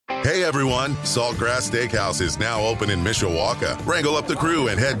Hey everyone, Saltgrass Steakhouse is now open in Mishawaka. Wrangle up the crew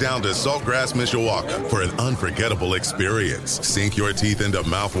and head down to Saltgrass Mishawaka for an unforgettable experience. Sink your teeth into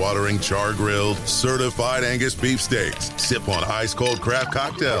mouth-watering char-grilled, certified Angus beef steaks. Sip on ice-cold craft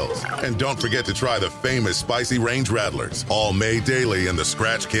cocktails. And don't forget to try the famous spicy range rattlers, all made daily in the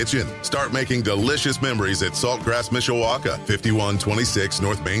Scratch Kitchen. Start making delicious memories at Saltgrass Mishawaka, 5126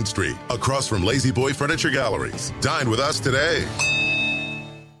 North Main Street, across from Lazy Boy Furniture Galleries. Dine with us today.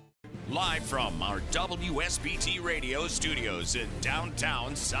 Live from our WSBT radio studios in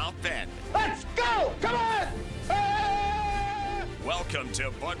downtown South Bend. Let's go! Come on! Ah! Welcome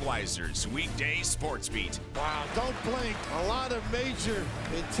to Budweiser's Weekday Sportsbeat. Wow, don't blink. A lot of major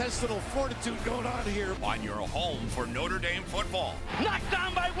intestinal fortitude going on here. On your home for Notre Dame football. Knocked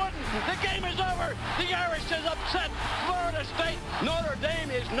down by Wooden. The game is over. The Irish is upset Florida State. Notre Dame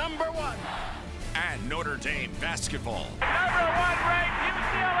is #1. And Notre Dame basketball. #1 ranked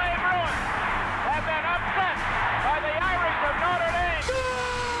UCLA Bruins have been upset by the Irish of Notre Dame.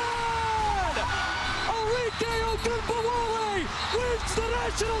 Enrique Ogunbowale wins the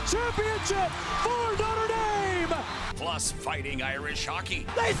national championship for Notre Dame. Plus Fighting Irish hockey.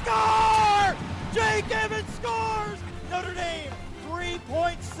 They score! Jake Evans scores! Notre Dame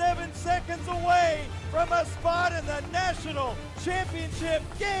 3.7 seconds away from a spot in the national championship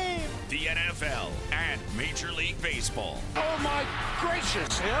game. The NFL and Major League Baseball. Oh my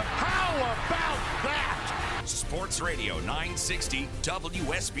gracious. Yep. How about that? Sports Radio 960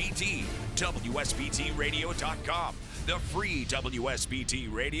 WSBT. WSBTradio.com. The free WSBT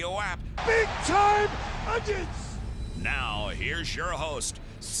radio app. Big time onions! Now, here's your host,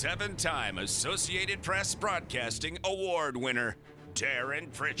 7-time Associated Press Broadcasting Award winner,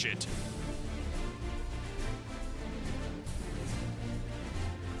 Darren Pritchett.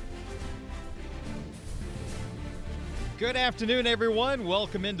 Good afternoon, everyone.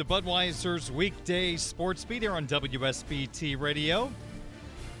 Welcome into Budweiser's Weekday Sportsbeat here on WSBT Radio.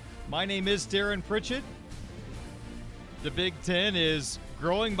 My name is Darren Pritchett. The Big Ten is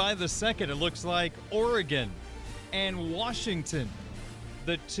growing by the second. It looks like Oregon and Washington,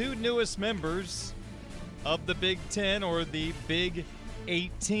 the two newest members of the Big Ten, or the Big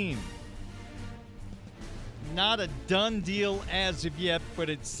 18. Not a done deal as of yet, but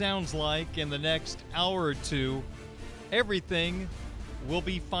it sounds like in the next hour or two, everything will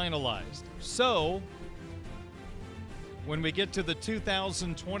be finalized. So, when we get to the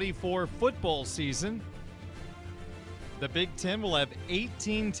 2024 football season, the Big Ten will have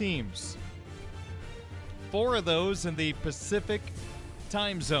 18 teams. 4 of those in the Pacific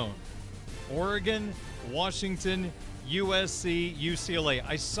time zone. Oregon, Washington, USC, UCLA.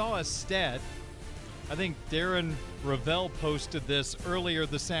 I saw a stat, I think Darren Ravel posted this earlier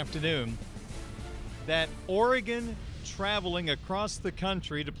this afternoon, that Oregon traveling across the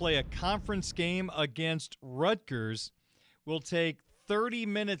country to play a conference game against Rutgers will take 30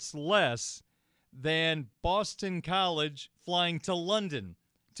 minutes less than Boston College flying to London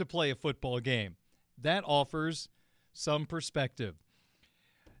to play a football game. That offers some perspective.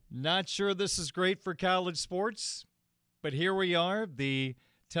 Not sure this is great for college sports, but here we are. The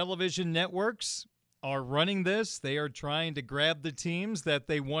television networks are running this. They are trying to grab the teams that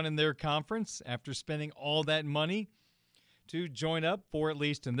they won in their conference after spending all that money to join up for, at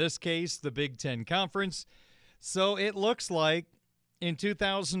least in this case, the Big Ten Conference. So it looks like in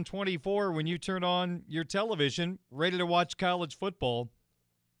 2024, when you turn on your television, ready to watch college football,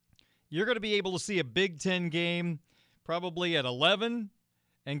 you're going to be able to see a Big Ten game probably at 11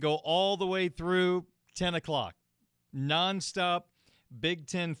 and go all the way through 10 o'clock. Nonstop Big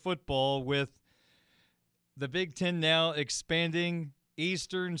Ten football, with the Big Ten now expanding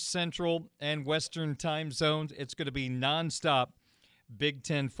Eastern, Central, and Western time zones. It's going to be nonstop Big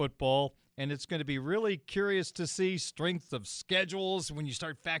Ten football, and it's going to be really curious to see strength of schedules when you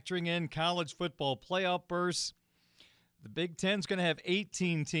start factoring in college football playoff bursts. The Big Ten's going to have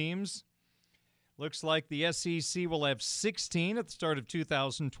 18 teams. Looks like the SEC will have 16 at the start of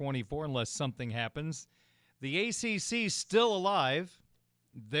 2024 unless something happens. The ACC's still alive.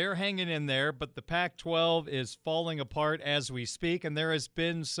 They're hanging in there, but the Pac-12 is falling apart as we speak, and there has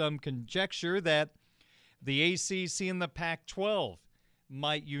been some conjecture that the ACC and the Pac-12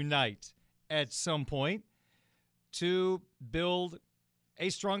 might unite at some point to build a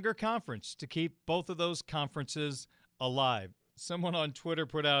stronger conference to keep both of those conferences alive. Someone on Twitter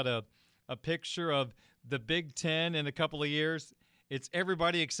put out a picture of the Big Ten in a couple of years. It's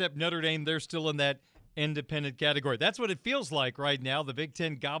everybody except Notre Dame. They're still in that independent category. That's what it feels like right now, the Big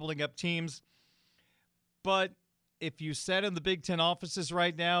Ten gobbling up teams. But if you sat in the Big Ten offices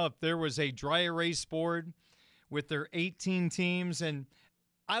right now, if there was a dry erase board with their 18 teams, and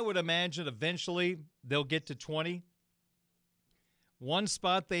I would imagine eventually they'll get to 20. One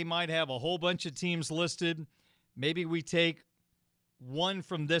spot they might have a whole bunch of teams listed. Maybe we take one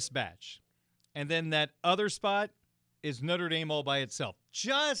from this batch. And then that other spot is Notre Dame all by itself.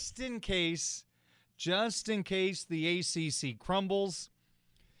 Just in case the ACC crumbles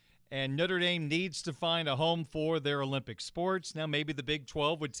and Notre Dame needs to find a home for their Olympic sports. Now, maybe the Big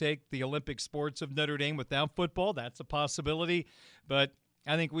 12 would take the Olympic sports of Notre Dame without football. That's a possibility. But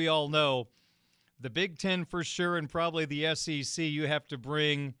I think we all know the Big 10 for sure, and probably the SEC, you have to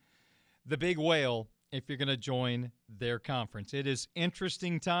bring the big whale if you're going to join their conference. It is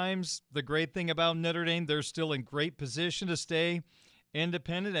interesting times. The great thing about Notre Dame, they're still in great position to stay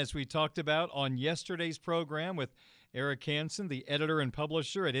independent, as we talked about on yesterday's program with Eric Hansen, the editor and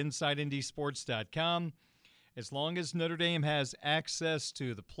publisher at InsideIndySports.com. As long as Notre Dame has access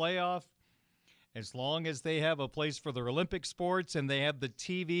to the playoff, as long as they have a place for their Olympic sports and they have the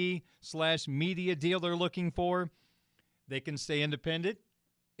TV/media deal they're looking for, they can stay independent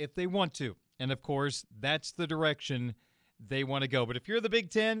if they want to. And, of course, that's the direction they want to go. But if you're the Big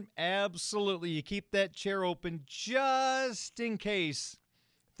Ten, absolutely, you keep that chair open just in case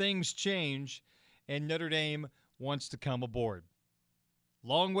things change and Notre Dame wants to come aboard.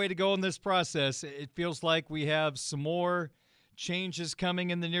 Long way to go in this process. It feels like we have some more changes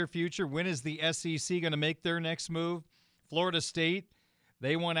coming in the near future. When is the SEC going to make their next move? Florida State,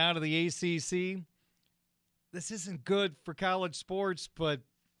 they want out of the ACC. This isn't good for college sports, but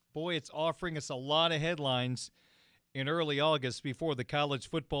boy, it's offering us a lot of headlines in early August before the college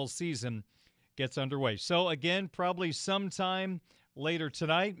football season gets underway. So again, probably sometime later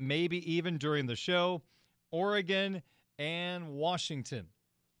tonight, maybe even during the show, Oregon and Washington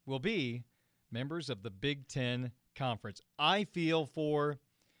will be members of the Big Ten Conference. I feel for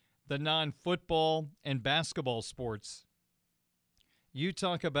the non-football and basketball sports. You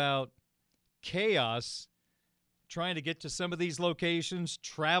talk about chaos trying to get to some of these locations,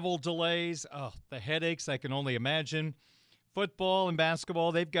 travel delays, the headaches I can only imagine. Football and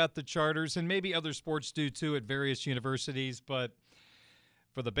basketball, they've got the charters, and maybe other sports do too at various universities, but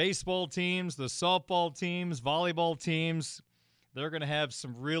for the baseball teams, the softball teams, volleyball teams, they're going to have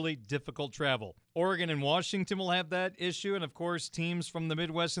some really difficult travel. Oregon and Washington will have that issue, and of course, teams from the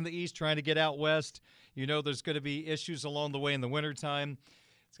Midwest and the East trying to get out west. You know there's going to be issues along the way in the wintertime.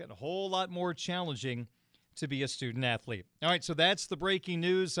 It's gotten a whole lot more challenging to be a student athlete. All right, so that's the breaking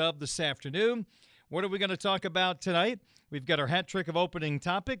news of this afternoon. What are we going to talk about tonight? We've got our hat trick of opening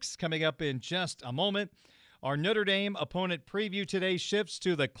topics coming up in just a moment. Our Notre Dame opponent preview today shifts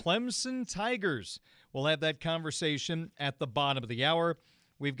to the Clemson Tigers. We'll have that conversation at the bottom of the hour.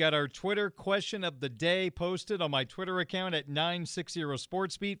 We've got our Twitter question of the day posted on my Twitter account at 960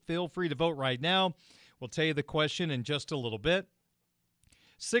 Sportsbeat. Feel free to vote right now. We'll tell you the question in just a little bit.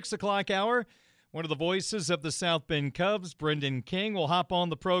 6 o'clock hour, one of the voices of the South Bend Cubs, Brendan King, will hop on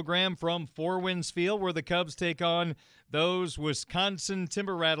the program from Four Winds Field, where the Cubs take on those Wisconsin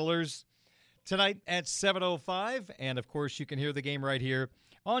Timber Rattlers tonight at 7:05. And, of course, you can hear the game right here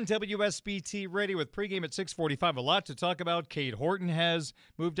on WSBT Radio with pregame at 6:45. A lot to talk about. Cade Horton has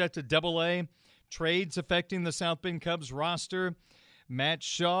moved up to Double-A. Trades affecting the South Bend Cubs roster. Matt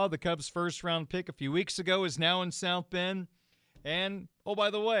Shaw, the Cubs' first-round pick a few weeks ago, is now in South Bend. And, oh, by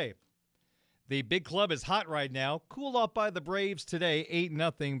the way, the big club is hot right now. Cooled off by the Braves today,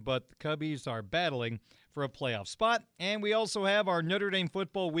 8-0, but the Cubbies are battling for a playoff spot. And we also have our Notre Dame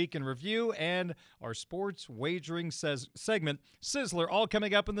Football Week in Review and our sports wagering segment, Sizzler, all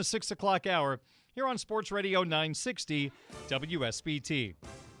coming up in the 6 o'clock hour here on Sports Radio 960 WSBT.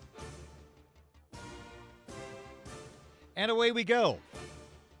 And away we go.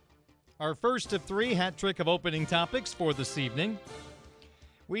 Our first of three hat trick of opening topics for this evening.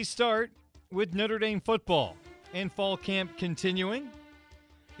 We start with Notre Dame football and fall camp continuing.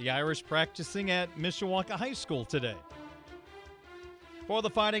 The Irish practicing at Mishawaka High School today. For the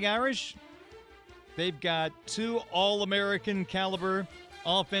Fighting Irish, they've got two All-American caliber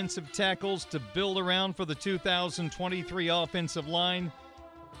offensive tackles to build around for the 2023 offensive line.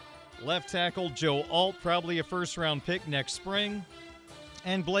 Left tackle Joe Alt, probably a first-round pick next spring.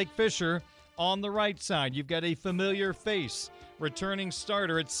 And Blake Fisher on the right side. You've got a familiar face, returning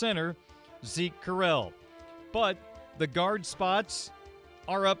starter at center, Zeke Carell. But the guard spots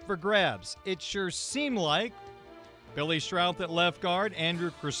are up for grabs. It sure seemed like Billy Strouth at left guard,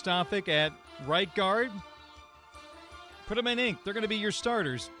 Andrew Kristofic at right guard. Put them in ink. They're going to be your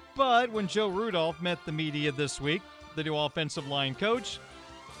starters. But when Joe Rudolph met the media this week, the new offensive line coach,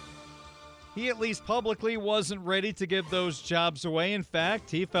 he at least publicly wasn't ready to give those jobs away. In fact,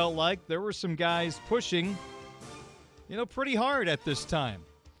 he felt like there were some guys pushing, pretty hard at this time.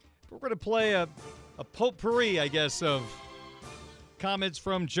 we're going to play a potpourri, I guess, of comments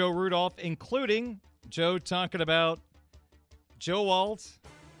from Joe Rudolph, including Joe talking about Joe Alt,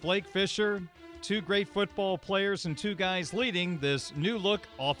 Blake Fisher, two great football players and two guys leading this new look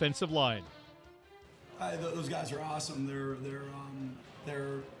offensive line. Those guys are awesome.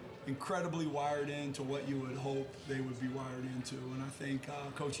 They're incredibly wired into what you would hope they would be wired into, and I think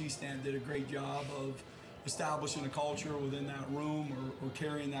Coach Easton did a great job of establishing a culture within that room or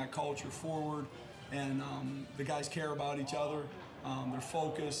carrying that culture forward. And the guys care about each other. They're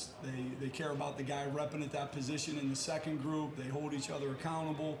focused. They care about the guy repping at that position in the second group. They hold each other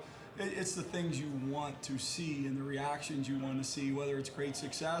accountable. It's the things you want to see and the reactions you want to see, whether it's great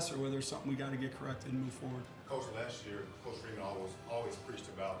success or whether it's something we got to get corrected and move forward. Coach, last year, Coach Freeman always preached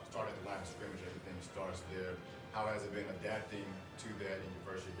about starting at the line of scrimmage, everything starts there. How has it been adapting to that in your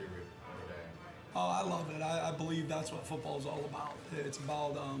first year here with Notre Dame? Oh, I love it. I believe that's what football is all about. It's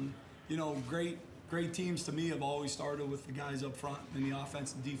about, great teams to me have always started with the guys up front in the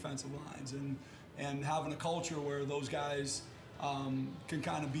offensive and defensive lines, and having a culture where those guys can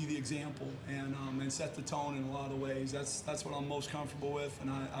kind of be the example and set the tone in a lot of ways. That's what I'm most comfortable with, and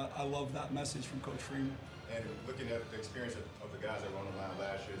I love that message from Coach Freeman. And looking at the experience of the guys that were on the line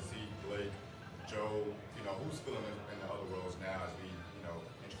last year, Zeke, Blake, Joe, who's filling in the other roles now as we,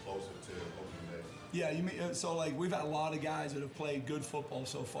 inch closer to opening day? Yeah, you mean so we've had a lot of guys that have played good football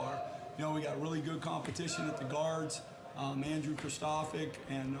so far. We got really good competition at the guards. Andrew Kristofik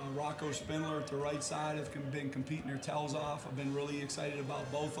and Rocco Spindler at the right side have been competing their tails off. I've been really excited about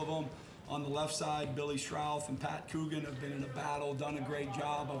both of them. On the left side, Billy Strouth and Pat Coogan have been in a battle, done a great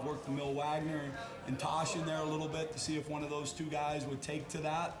job. I've worked with Mil Wagner and Tosh in there a little bit to see if one of those two guys would take to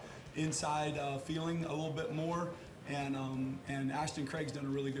that inside feeling a little bit more. And Ashton Craig's done a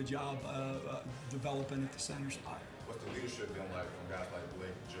really good job developing at the center spot. What's the leadership been like from guys like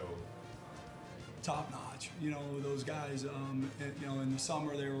Blake, Joe? Top notch. Those guys, in the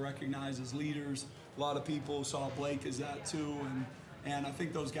summer they were recognized as leaders. A lot of people saw Blake as that too. And I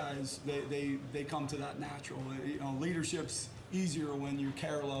think those guys, they come to that natural. Leadership's easier when your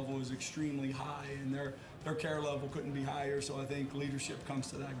care level is extremely high, and their care level couldn't be higher. So I think leadership comes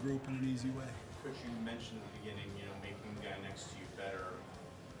to that group in an easy way. Coach, you mentioned at the beginning, making the guy next to you better.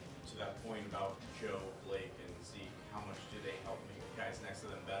 To that point about Joe, Blake, and Zeke, how much do they help make the guys next to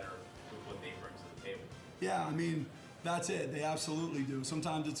them better with what they bring to the table? Yeah, that's it. They absolutely do.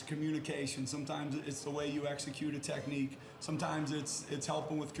 Sometimes it's communication. Sometimes it's the way you execute a technique. Sometimes it's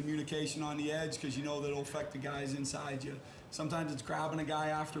helping with communication on the edge because that it'll affect the guys inside you. Sometimes it's grabbing a guy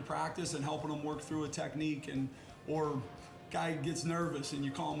after practice and helping them work through a technique, or guy gets nervous and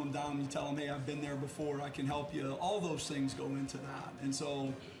you calm him down and you tell him, hey, I've been there before, I can help you. All those things go into that. And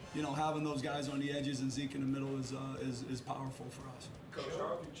so, having those guys on the edges and Zeke in the middle is powerful for us. Coach, how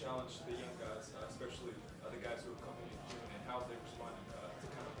have you challenged the young guys, especially the guys who have come in June, and how have they responded to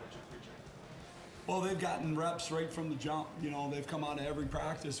kind of what you're preaching? Well, they've gotten reps right from the jump. They've come out of every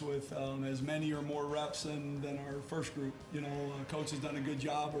practice with as many or more reps than our first group. Coach has done a good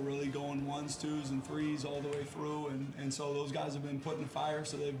job of really going ones, twos, and threes all the way through, and so those guys have been put in the fire.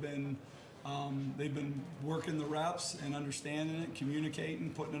 So they've been working the reps and understanding it,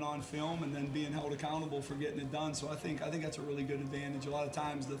 communicating, putting it on film, and then being held accountable for getting it done. So I think that's a really good advantage. A lot of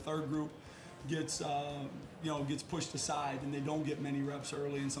times the third group gets pushed aside and they don't get many reps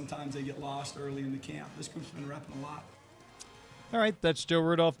early, and sometimes they get lost early in the camp. This group's been repping a lot. All right, that's Joe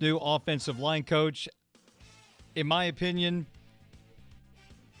Rudolph, new offensive line coach. In my opinion,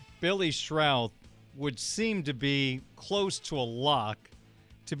 Billy Strouth would seem to be close to a lock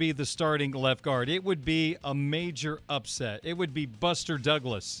to be the starting left guard. It would be a major upset. It would be Buster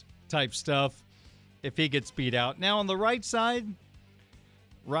Douglas type stuff if he gets beat out. Now on the right side,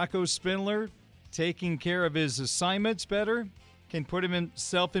 Rocco Spindler taking care of his assignments better, can put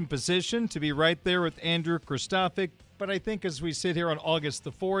himself in position to be right there with Andrew Kristofik. But I think as we sit here on August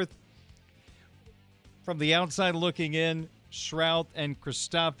the 4th, from the outside looking in, Strouth and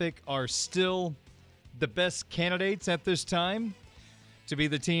Kristofik are still the best candidates at this time to be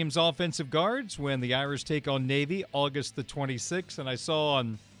the team's offensive guards when the Irish take on Navy August the 26th. And I saw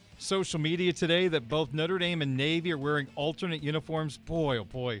on social media today that both Notre Dame and Navy are wearing alternate uniforms. Boy, oh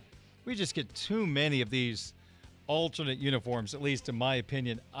boy, we just get too many of these alternate uniforms, at least in my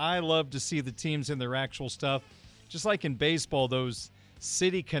opinion. I love to see the teams in their actual stuff. Just like in baseball, those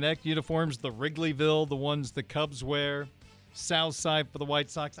City Connect uniforms, the Wrigleyville, the ones the Cubs wear, South Side for the White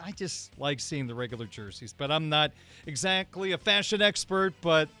Sox. I just like seeing the regular jerseys, but I'm not exactly a fashion expert,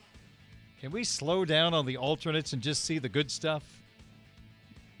 but can we slow down on the alternates and just see the good stuff?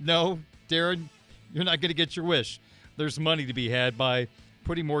 No, Darren, you're not going to get your wish. There's money to be had by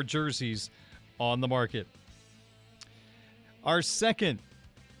putting more jerseys on the market. Our second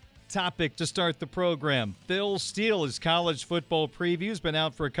topic to start the program. Phil Steele, his college football preview has been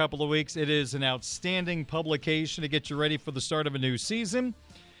out for a couple of weeks. It is an outstanding publication to get you ready for the start of a new season.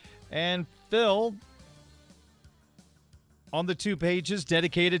 And Phil, on the 2 pages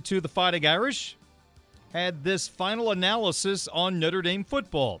dedicated to the Fighting Irish, had this final analysis on Notre Dame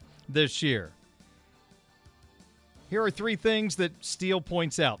football this year. Here are 3 things that Steele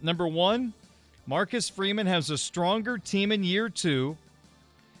points out. Number 1, Marcus Freeman has a stronger team in year 2,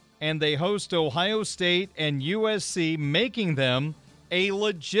 and they host Ohio State and USC, making them a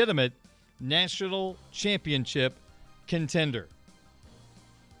legitimate national championship contender.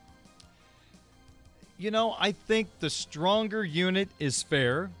 You know, I think the stronger unit is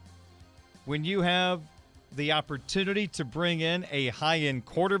fair when you have the opportunity to bring in a high-end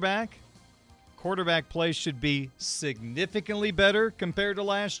quarterback. Quarterback play should be significantly better compared to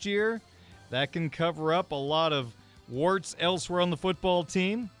last year. That can cover up a lot of warts elsewhere on the football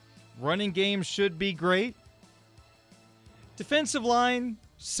team. Running game should be great. Defensive line,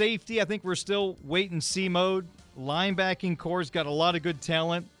 safety, I think we're still wait-and-see mode. Linebacking core's got a lot of good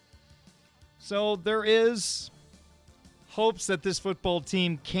talent. So there is hopes that this football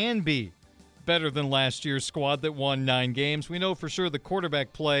team can be better than last year's squad that won 9 games. We know for sure the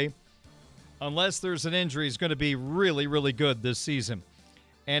quarterback play, unless there's an injury, is going to be really, really good this season.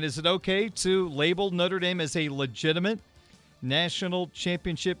 And is it okay to label Notre Dame as a legitimate national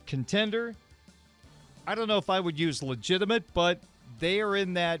championship contender? I don't know if I would use legitimate, but they are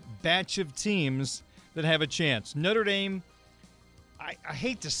in that batch of teams that have a chance. Notre Dame, I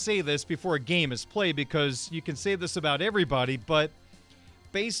hate to say this before a game is played because you can say this about everybody, but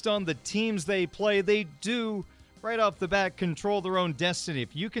based on the teams they play, they do, right off the bat, control their own destiny.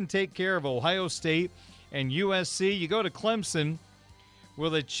 If you can take care of Ohio State and USC, you go to Clemson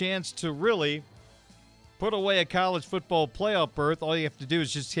with a chance to really put away a college football playoff berth. All you have to do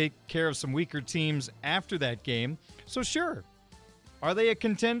is just take care of some weaker teams after that game. So sure, are they a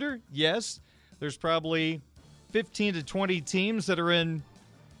contender? Yes. There's probably 15 to 20 teams that are in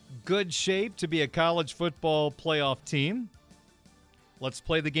good shape to be a college football playoff team. Let's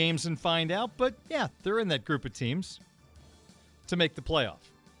play the games and find out. But yeah, they're in that group of teams to make the playoff.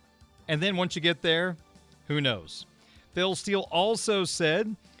 And then once you get there, who knows? Phil Steele also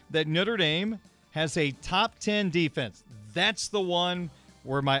said that Notre Dame has a top 10 defense. That's the one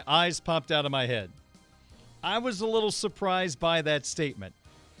where my eyes popped out of my head. I was a little surprised by that statement.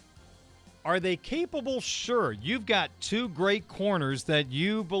 Are they capable? Sure. You've got 2 great corners that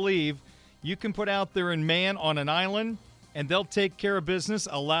you believe you can put out there in man on an island, and they'll take care of business,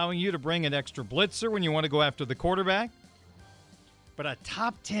 allowing you to bring an extra blitzer when you want to go after the quarterback. But a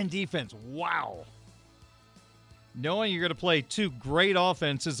top 10 defense, wow. Knowing you're going to play 2 great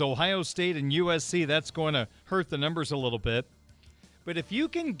offenses, Ohio State and USC, that's going to hurt the numbers a little bit. But if you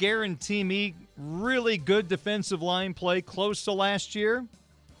can guarantee me really good defensive line play close to last year,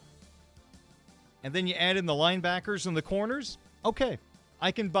 and then you add in the linebackers and the corners, okay,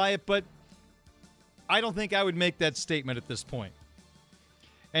 I can buy it, but I don't think I would make that statement at this point.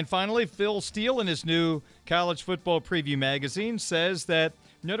 And finally, Phil Steele in his new College Football Preview magazine says that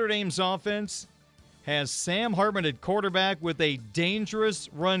Notre Dame's offense has Sam Hartman at quarterback with a dangerous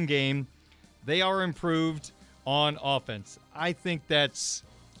run game. They are improved on offense. I think that's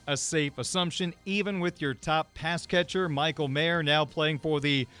a safe assumption, even with your top pass catcher, Michael Mayer, now playing for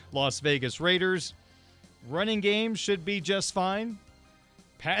the Las Vegas Raiders. Running game should be just fine.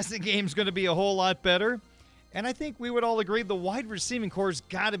 Passing game's going to be a whole lot better. And I think we would all agree the wide receiving core's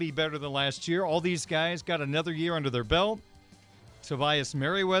got to be better than last year. All these guys got another year under their belt. Tobias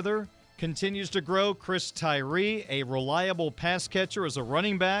Merriweather continues to grow. Chris Tyree, a reliable pass catcher as a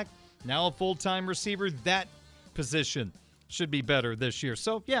running back, now a full-time receiver. That position should be better this year.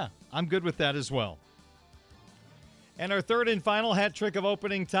 So, yeah, I'm good with that as well. And our third and final hat trick of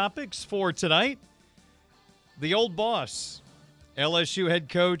opening topics for tonight, the old boss, LSU head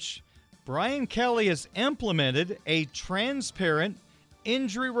coach Brian Kelly, has implemented a transparent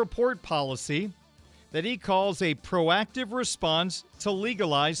injury report policy that he calls a proactive response to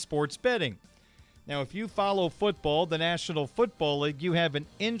legalize sports betting. Now, if you follow football, the National Football League, you have an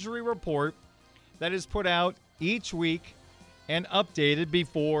injury report that is put out each week and updated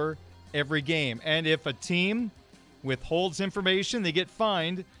before every game. And if a team withholds information, they get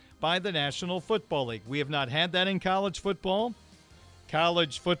fined by the National Football League. We have not had that in college football.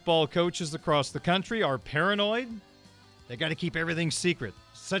 College football coaches across the country are paranoid. They got to keep everything secret.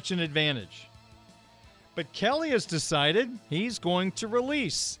 Such an advantage. But Kelly has decided he's going to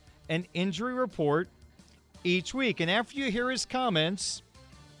release an injury report each week. And after you hear his comments,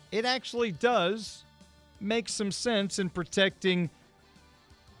 it actually does make some sense in protecting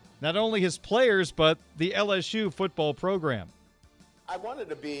not only his players, but the LSU football program. I wanted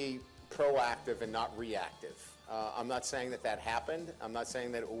to be proactive and not reactive. I'm not saying that happened. I'm not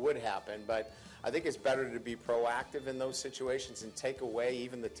saying that it would happen, but I think it's better to be proactive in those situations and take away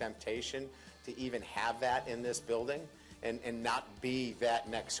even the temptation to even have that in this building and not be that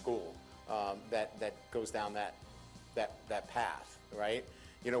next school that goes down that path, right?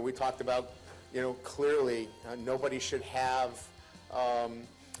 You know, we talked about, clearly nobody should have,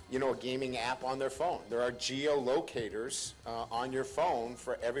 a gaming app on their phone. There are geolocators on your phone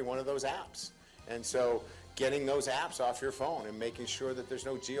for every one of those apps. And so getting those apps off your phone and making sure that there's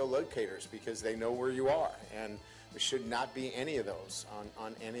no geolocators because they know where you are. And there should not be any of those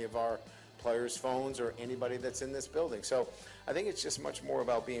on any of our players' phones or anybody that's in this building. So I think it's just much more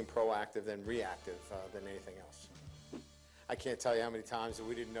about being proactive than reactive than anything else. I can't tell you how many times that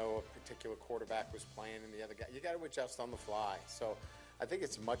we didn't know a particular quarterback was playing and the other guy. You got to adjust on the fly. So I think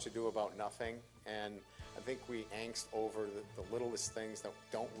it's much ado about nothing, and I think we angst over the littlest things that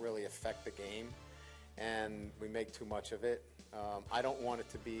don't really affect the game, and we make too much of it. I don't want it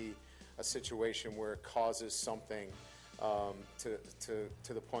to be a situation where it causes something to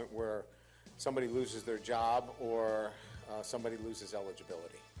the point where somebody loses their job or somebody loses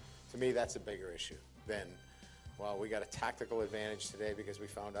eligibility. To me, that's a bigger issue than, well, we got a tactical advantage today because we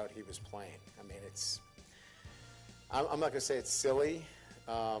found out he was playing. I mean, I'm not going to say it's silly,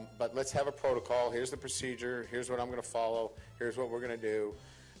 but let's have a protocol. Here's the procedure. Here's what I'm going to follow. Here's what we're going to do.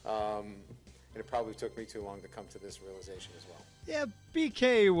 And it probably took me too long to come to this realization as well. Yeah,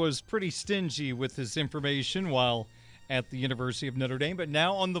 BK was pretty stingy with his information while at the University of Notre Dame, but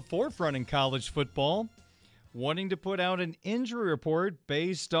now on the forefront in college football, wanting to put out an injury report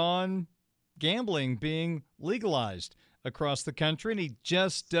based on gambling being legalized across the country, and he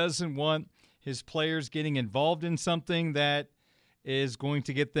just doesn't want his players getting involved in something that is going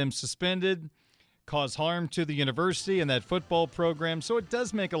to get them suspended, cause harm to the university and that football program. So it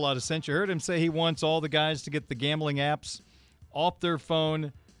does make a lot of sense. You heard him say he wants all the guys to get the gambling apps off their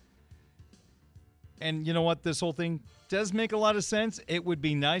phone. And you know what? This whole thing does make a lot of sense. It would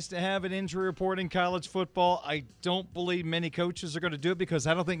be nice to have an injury report in college football. I don't believe many coaches are going to do it because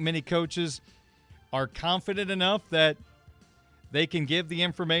I don't think many coaches are confident enough that they can give the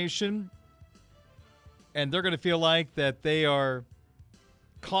information, and they're going to feel like that they are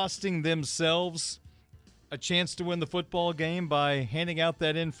costing themselves a chance to win the football game by handing out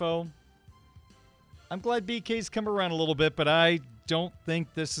that info. I'm glad BK's come around a little bit, but I don't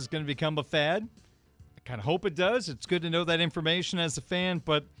think this is going to become a fad. I kind of hope it does. It's good to know that information as a fan,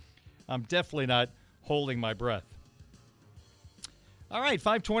 but I'm definitely not holding my breath. All right,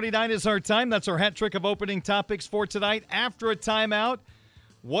 5:29 is our time. That's our hat trick of opening topics for tonight. After a timeout,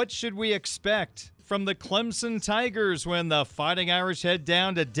 what should we expect from the Clemson Tigers when the Fighting Irish head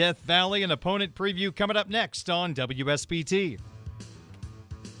down to Death Valley? An opponent preview coming up next on WSBT.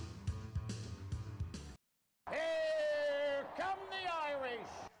 Here come the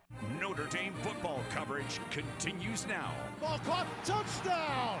Irish. Notre Dame football coverage continues now. Ball caught,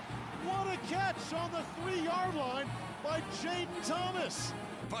 touchdown! What a catch on the 3-yard line by Jaden Thomas.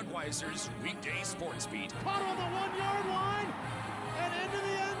 Budweiser's Weekday Sportsbeat. Caught on the 1-yard line and into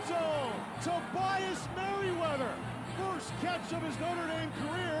the end zone. Tobias Merriweather, first catch of his Notre Dame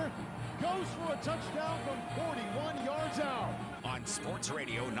career, goes for a touchdown from 41 yards out. On Sports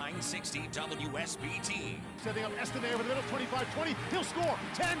Radio 960 WSBT. Setting up Estime over the middle, 25-20. He'll score.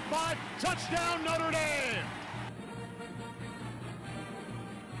 10-5, touchdown Notre Dame.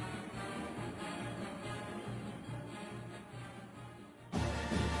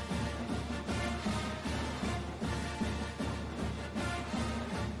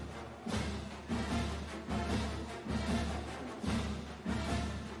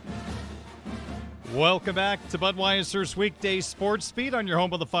 Welcome back to Budweiser's Weekday Sports Beat on your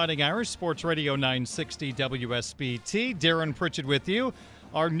home of the Fighting Irish, Sports Radio 960 WSBT. Darren Pritchett with you.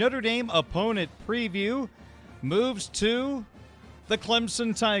 Our Notre Dame opponent preview moves to the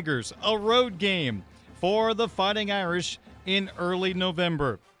Clemson Tigers, a road game for the Fighting Irish in early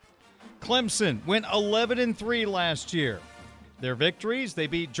November. Clemson went 11-3 last year. Their victories, they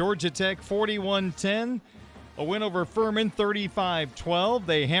beat Georgia Tech 41-10. A win over Furman, 35-12.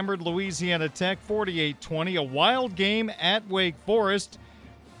 They hammered Louisiana Tech, 48-20. A wild game at Wake Forest.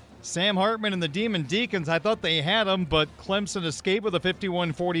 Sam Hartman and the Demon Deacons, I thought they had them, but Clemson escaped with a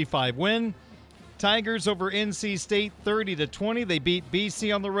 51-45 win. Tigers over NC State, 30-20. They beat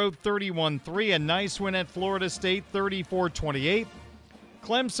BC on the road, 31-3. A nice win at Florida State, 34-28.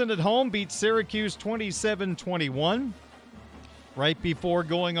 Clemson at home beat Syracuse, 27-21. right before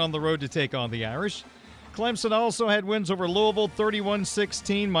going on the road to take on the Irish. Clemson also had wins over Louisville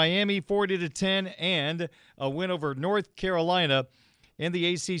 31-16, Miami 40-10, and a win over North Carolina in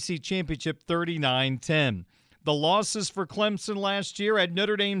the ACC Championship 39-10. The losses for Clemson last year at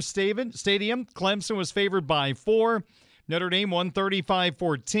Notre Dame Stadium, Clemson was favored by 4. Notre Dame won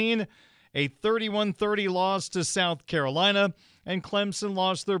 35-14, a 31-30 loss to South Carolina, and Clemson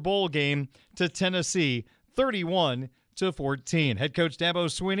lost their bowl game to Tennessee 31-14. Head coach Dabo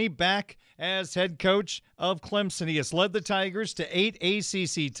Swinney back as head coach of Clemson. He has led the Tigers to 8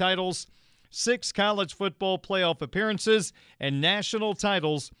 ACC titles, 6 college football playoff appearances, and national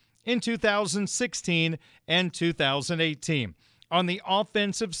titles in 2016 and 2018. On the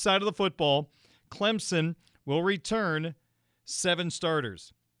offensive side of the football, Clemson will return 7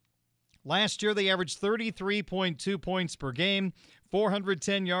 starters. Last year, they averaged 33.2 points per game,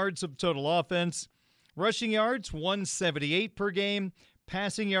 410 yards of total offense, rushing yards 178 per game,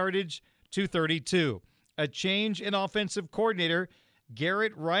 passing yardage 232. A change in offensive coordinator,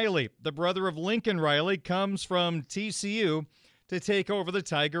 Garrett Riley, the brother of Lincoln Riley, comes from TCU to take over the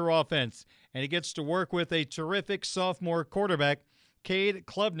Tiger offense. And he gets to work with a terrific sophomore quarterback, Cade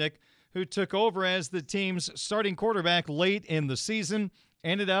Klubnik, who took over as the team's starting quarterback late in the season.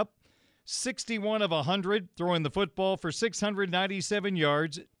 Ended up 61 of 100, throwing the football for 697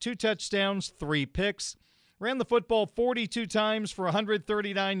 yards, 2 touchdowns, 3 picks. Ran the football 42 times for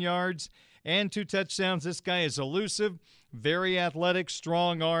 139 yards and 2 touchdowns. This guy is elusive, very athletic,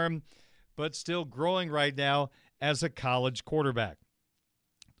 strong arm, but still growing right now as a college quarterback.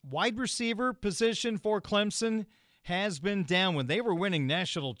 Wide receiver position for Clemson has been down. When they were winning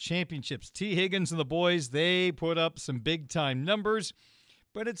national championships, T. Higgins and the boys, they put up some big-time numbers,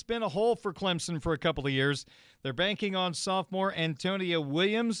 but it's been a hole for Clemson for a couple of years. They're banking on sophomore Antonio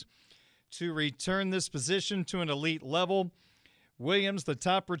Williams to return this position to an elite level. Williams, the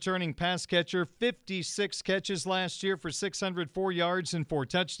top returning pass catcher, 56 catches last year for 604 yards and 4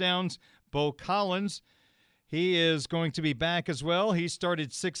 touchdowns. Bo Collins, he is going to be back as well. He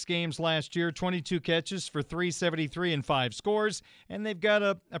started 6 games last year, 22 catches for 373 and 5 scores. And they've got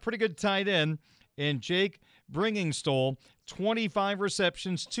a pretty good tight end in Jake Bringingstole, 25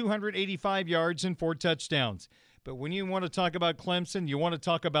 receptions, 285 yards, and 4 touchdowns. But when you want to talk about Clemson, you want to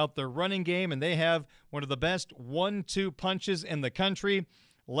talk about their running game, and they have one of the best 1-2 punches in the country,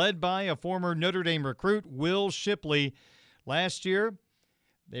 led by a former Notre Dame recruit, Will Shipley. Last year,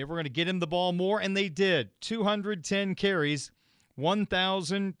 they were going to get him the ball more, and they did. 210 carries,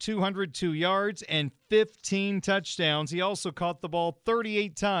 1,202 yards, and 15 touchdowns. He also caught the ball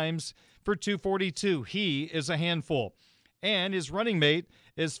 38 times for 242. He is a handful. And his running mate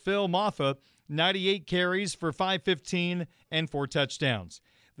is Phil Maffa, 98 carries for 515 and 4 touchdowns.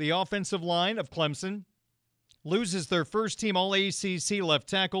 The offensive line of Clemson loses their first-team All-ACC left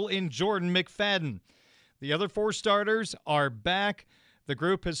tackle in Jordan McFadden. The other 4 starters are back. The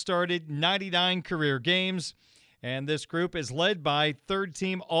group has started 99 career games, and this group is led by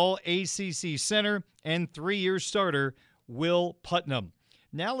third-team All-ACC center and 3-year starter Will Putnam.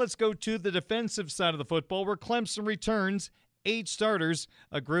 Now let's go to the defensive side of the football, where Clemson returns 8 starters,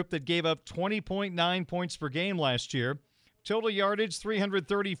 a group that gave up 20.9 points per game last year. Total yardage,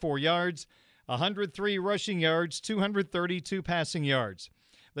 334 yards, 103 rushing yards, 232 passing yards.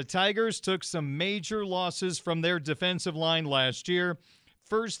 The Tigers took some major losses from their defensive line last year.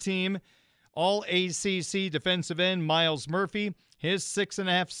 First team All-ACC defensive end Miles Murphy, his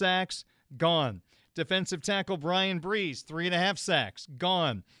 6.5 sacks, gone. Defensive tackle Brian Breeze, 3.5 sacks,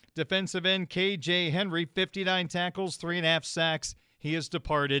 gone. Defensive end K.J. Henry, 59 tackles, 3.5 sacks. He has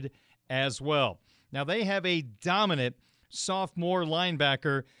departed as well. Now they have a dominant sophomore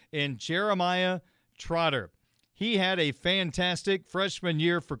linebacker in Jeremiah Trotter. He had a fantastic freshman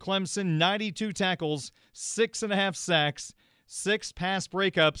year for Clemson, 92 tackles, 6.5 sacks, 6 pass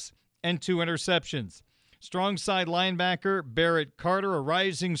breakups, and 2 interceptions. Strong side linebacker Barrett Carter, a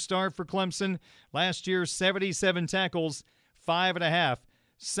rising star for Clemson. Last year, 77 tackles, 5.5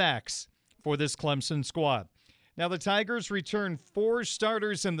 sacks for this Clemson squad. Now the Tigers return 4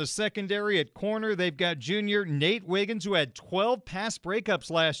 starters in the secondary. At corner, they've got junior Nate Wiggins, who had 12 pass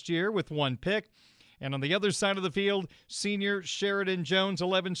breakups last year with 1 pick. And on the other side of the field, senior Sheridan Jones,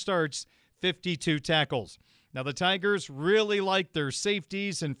 11 starts, 52 tackles. Now, the Tigers really like their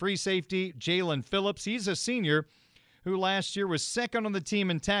safeties and free safety, Jalen Phillips. He's a senior who last year was second on the team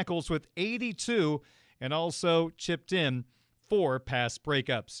in tackles with 82 and also chipped in 4 pass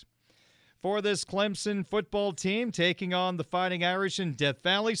breakups. For this Clemson football team taking on the Fighting Irish in Death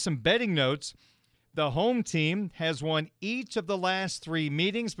Valley, some betting notes. The home team has won each of the last 3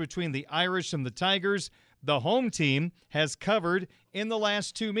 meetings between the Irish and the Tigers. the home team has covered in the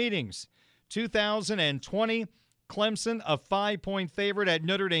last two meetings. 2020, Clemson, a 5-point favorite at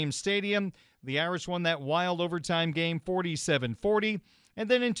Notre Dame Stadium. The Irish won that wild overtime game 47-40. And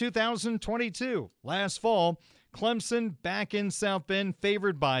then in 2022, last fall, Clemson back in South Bend,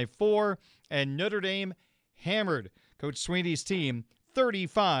 favored by 4, and Notre Dame hammered Coach Sweeney's team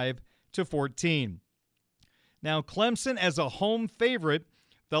 35-14. Now, Clemson as a home favorite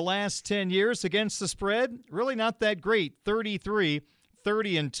the last 10 years against the spread, really not that great. 33,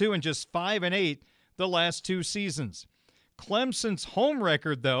 30-2, and just 5-8 the last two seasons. Clemson's home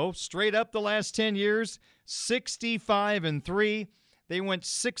record, though, straight up the last 10 years, 65-3. They went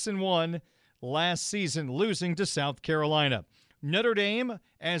 6-1 last season, losing to South Carolina. Notre Dame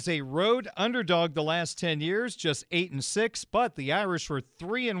as a road underdog the last 10 years, just 8-6, but the Irish were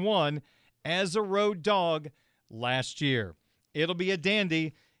 3-1 as a road dog last year. It'll be a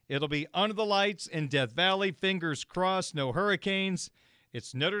dandy. It'll be under the lights in Death Valley. Fingers crossed, no hurricanes.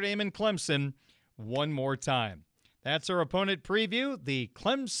 It's Notre Dame and Clemson one more time. That's our opponent preview, the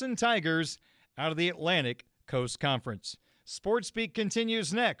Clemson Tigers out of the Atlantic Coast Conference. Sportsbeat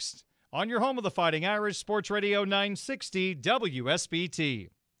continues next on your home of the Fighting Irish, Sports Radio 960 WSBT.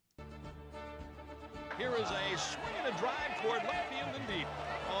 Here is a swing and a drive toward left field and deep.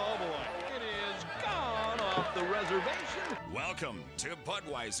 Oh boy, it is gone off the reservation. Welcome to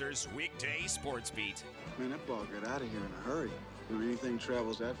Budweiser's Weekday Sportsbeat. Man, that ball got out of here in a hurry. When anything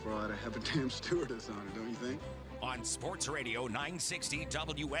travels that far, I ought to have a damn stewardess on it, don't you think? On Sports Radio 960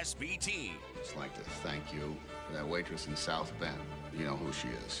 WSBT. I'd like to thank you for that waitress in South Bend. You know who she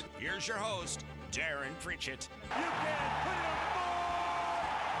is. Here's your host, Darren Pritchett.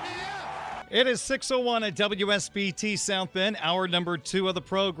 It is 6:01 at WSBT South Bend, hour number 2 of the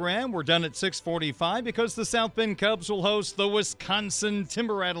program. We're done at 6:45 because the South Bend Cubs will host the Wisconsin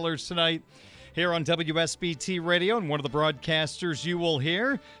Timber Rattlers tonight here on WSBT Radio. And one of the broadcasters you will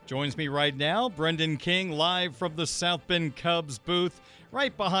hear joins me right now, Brendan King, live from the South Bend Cubs booth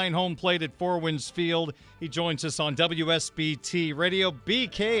right behind home plate at Four Winds Field. He joins us on WSBT Radio.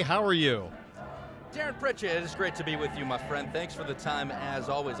 BK, how are you? Darren Pritchett, it is great to be with you, my friend. Thanks for the time, as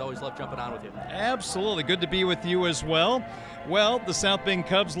always. Always love jumping on with you. Absolutely. Good to be with you as well. Well, the South Bend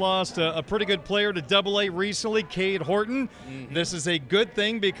Cubs lost a pretty good player to Double-A recently, Cade Horton. Mm-hmm. This is a good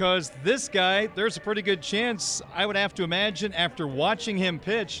thing because this guy, there's a pretty good chance, I would have to imagine, after watching him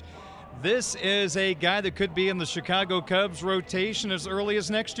pitch, this is a guy that could be in the Chicago Cubs rotation as early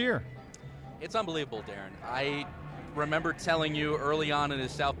as next year. It's unbelievable, Darren. I remember telling you early on in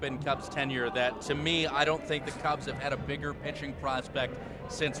his South Bend Cubs tenure that, to me, I don't think the Cubs have had a bigger pitching prospect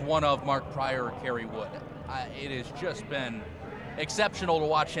since one of Mark Pryor or Kerry Wood. It has just been exceptional to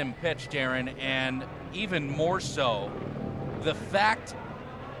watch him pitch, Darren, and even more so, the fact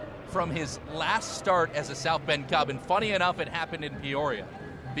from his last start as a South Bend Cub, and funny enough, it happened in Peoria,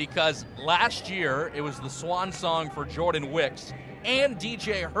 because last year it was the swan song for Jordan Wicks and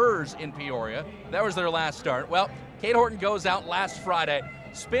DJ Hers in Peoria. That was their last start. Well, Cade Horton goes out last Friday,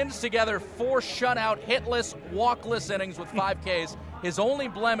 spins together 4 shutout, hitless, walkless innings with 5 Ks. His only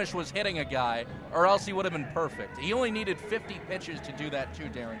blemish was hitting a guy, or else he would have been perfect. He only needed 50 pitches to do that too,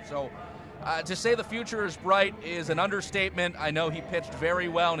 Darren. So to say the future is bright is an understatement. I know he pitched very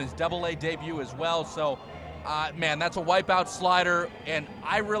well in his Double-A debut as well. So, man, that's a wipeout slider, and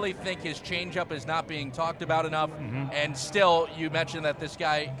I really think his changeup is not being talked about enough. Mm-hmm. And still, you mentioned that this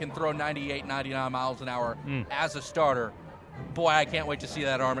guy can throw 98, 99 miles an hour as a starter. Boy, I can't wait to see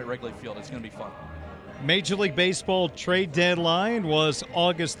that arm at Wrigley Field. It's going to be fun. Major League Baseball trade deadline was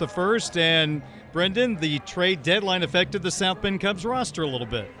August the 1st, and Brendan, the trade deadline affected the South Bend Cubs roster a little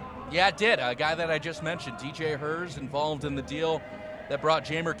bit. Yeah, it did. A guy that I just mentioned, DJ Hers, involved in the deal that brought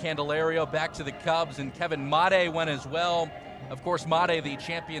Jamer Candelario back to the Cubs, and Kevin Made went as well. Of course, Made, the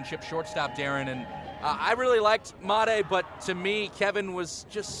championship shortstop, Darren, and I really liked Made, but to me, Kevin was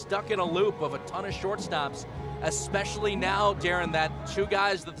just stuck in a loop of a ton of shortstops, especially now, Darren, that 2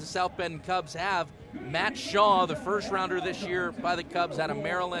 guys that the South Bend Cubs have, Matt Shaw, the first rounder this year by the Cubs out of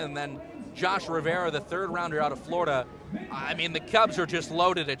Maryland, and then Josh Rivera, the 3rd rounder out of Florida. I mean, the Cubs are just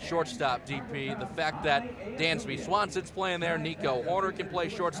loaded at shortstop, DP. The fact that Dansby Swanson's playing there, Nico Horner can play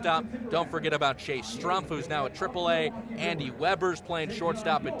shortstop. Don't forget about Chase Strumpf, who's now at AAA. Andy Weber's playing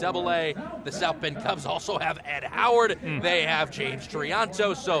shortstop at AA. The South Bend Cubs also have Ed Howard. They have James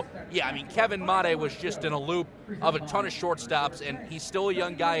Trianto. So, yeah, I mean, Kevin Made was just in a loop of a ton of shortstops, and he's still a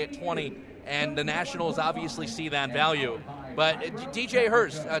young guy at 20, and the Nationals obviously see that value. But DJ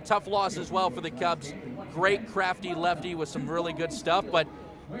Hers, a tough loss as well for the Cubs. Great, crafty lefty with some really good stuff. But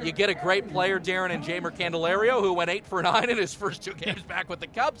You get a great player, Darren, in Jamer Candelario, who went 8 for 9 in his first 2 games back with the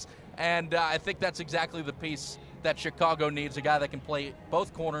Cubs, and I think that's exactly the piece that Chicago needs, a guy that can play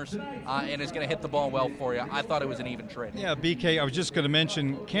both corners and is going to hit the ball well for you. I thought it was an even trade. Yeah, BK, I was just going to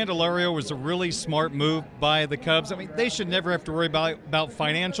mention Candelario was a really smart move by the Cubs. I mean, they should never have to worry about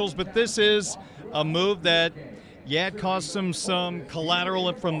financials, but this is a move that, yeah, it cost them some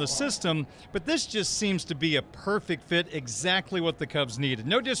collateral from the system, but this just seems to be a perfect fit, exactly what the Cubs needed.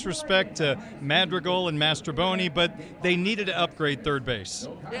 No disrespect to Madrigal and Mastroboni, but they needed to upgrade third base.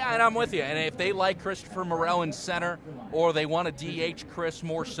 Yeah, and I'm with you. And if they like Christopher Morel in center, or they want to DH Chris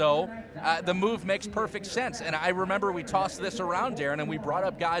more so, the move makes perfect sense. And I remember we tossed this around, Darren, and we brought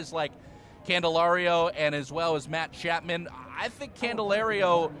up guys like Candelario and as well as Matt Chapman. I think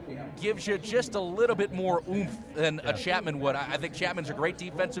Candelario gives you just a little bit more oomph than a Chapman would. I think Chapman's a great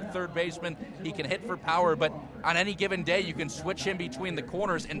defensive third baseman. He can hit for power, but on any given day, you can switch him between the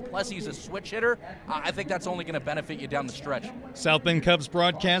corners, and plus he's a switch hitter. I think that's only going to benefit you down the stretch. South Bend Cubs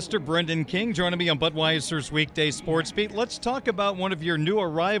broadcaster Brendan King joining me on Budweiser's Weekday Sportsbeat. Let's talk about one of your new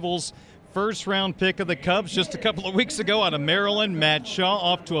arrivals. First-round pick of the Cubs just a couple of weeks ago out of Maryland, Matt Shaw,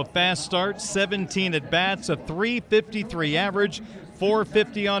 off to a fast start, 17 at-bats, a .353 average,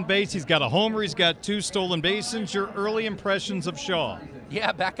 .450 on base. He's got a homer. He's got 2 stolen bases. Your early impressions of Shaw?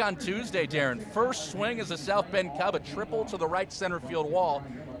 Yeah, back on Tuesday, Darren. First swing as a South Bend Cub, a triple to the right center field wall.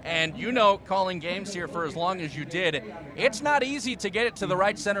 And you know, calling games here for as long as you did, it's not easy to get it to the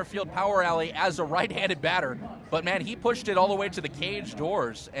right center field power alley as a right-handed batter. But, man, he pushed it all the way to the cage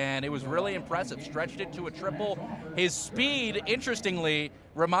doors, and it was really impressive. Stretched it to a triple. His speed, interestingly,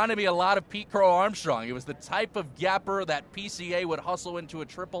 reminded me a lot of Pete Crow Armstrong. He was the type of gapper that PCA would hustle into a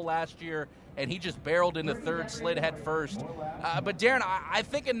triple last year, and he just barreled into third, slid head first. But, Darren, I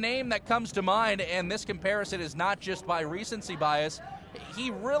think a name that comes to mind, and this comparison is not just by recency bias,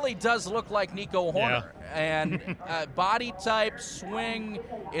 he really does look like Nico Horner. Yeah. And body type, swing,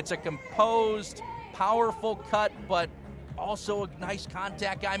 it's a composed, powerful cut, but also a nice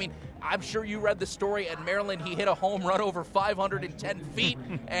contact guy. I mean, I'm sure you read the story at Maryland. He hit a home run over 510 feet,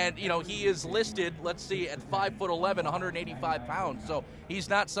 and, you know, he is listed, let's see, at 5'11", 185 pounds. So he's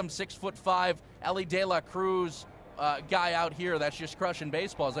not some 6'5" Ellie De La Cruz guy out here that's just crushing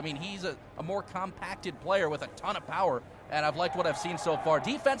baseballs. I mean, he's a more compacted player with a ton of power, and I've liked what I've seen so far.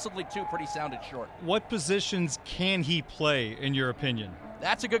 Defensively, too, pretty sound at short. What positions can he play, in your opinion?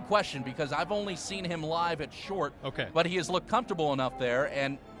 That's a good question, because I've only seen him live at short. Okay. But he has looked comfortable enough there,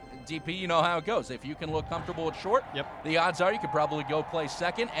 and DP, you know how it goes. If you can look comfortable at short, the odds are you could probably go play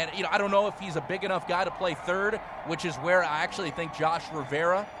second. And, you know, I don't know if he's a big enough guy to play third, which is where I actually think Josh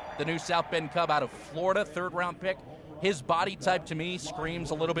Rivera, the new South Bend Cub out of Florida, third-round pick, his body type to me screams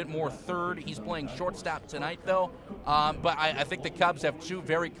a little bit more third. He's playing shortstop tonight, though. But I think the Cubs have 2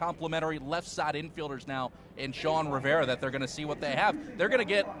 very complimentary left-side infielders now in Sean Rivera that they're going to see what they have. They're going to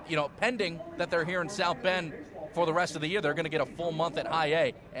get, you know, pending that they're here in South Bend for the rest of the year, they're going to get a full month at High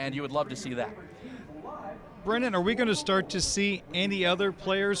A, and you would love to see that. Brennan, are we going to start to see any other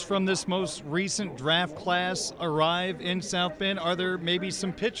players from this most recent draft class arrive in South Bend? Are there maybe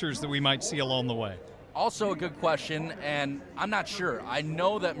some pitchers that we might see along the way? Also a good question, and I'm not sure. I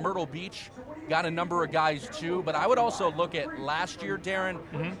know that Myrtle Beach got a number of guys too, but I would also look at last year, Darren,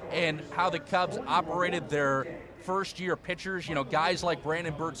 and how the Cubs operated their first-year pitchers. You know, guys like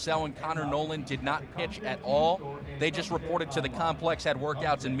Brandon Birdsell and Connor Nolan did not pitch at all. They just reported to the complex, had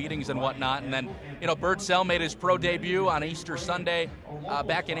workouts and meetings and whatnot. And then, you know, Birdsell made his pro debut on Easter Sunday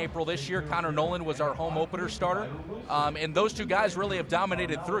back in April this year. Connor Nolan was our home opener starter. And those 2 guys really have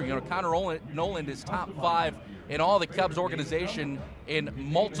dominated through. You know, Connor Nolan is top 5 in all the Cubs organization in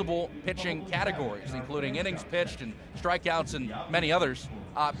multiple pitching categories, including innings pitched and strikeouts and many others.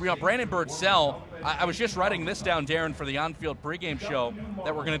 You know, Brandon Birdsell, I was just writing this down, Darren, for the on-field pregame show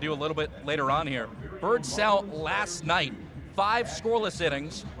that we're going to do a little bit later on here. Birdsell last night, 5 scoreless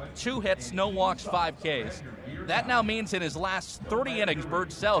innings, 2 hits, no walks, 5 Ks. That now means in his last 30 innings,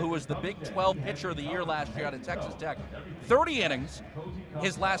 Birdsell, who was the Big 12 pitcher of the year last year out of Texas Tech, 30 innings,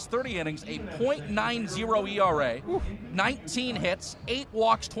 his last 30 innings, a .90 ERA, 19 hits, 8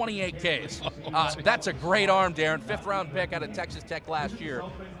 walks, 28 Ks. That's a great arm, Darren. 5th-round pick out of Texas Tech last year.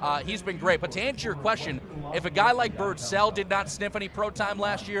 He's been great. But to answer your question, if a guy like Birdsell did not sniff any pro time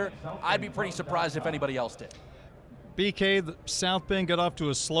last year, I'd be pretty surprised if anybody else did. BK, the South Bend got off to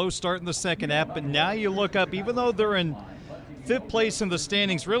a slow start in the second half, but now you look up, even though they're in fifth place in the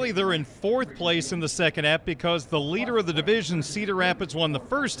standings. Really, they're in fourth place in the second half because the leader of the division, Cedar Rapids, won the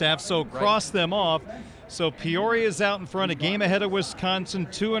first half, so cross them off. So Peoria is out in front, a game ahead of Wisconsin,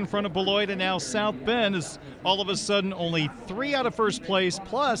 2 in front of Beloit, and now South Bend is all of a sudden only 3 out of first place.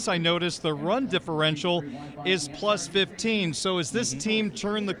 Plus, I noticed the run differential is plus 15. So has this team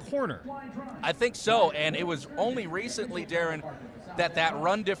turned the corner? I think so, and it was only recently, Darren, that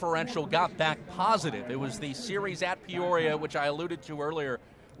run differential got back positive. It was the series at Peoria, which I alluded to earlier,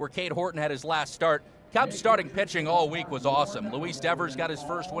 where Cade Horton had his last start. Cubs starting pitching all week was awesome. Luis Devers got his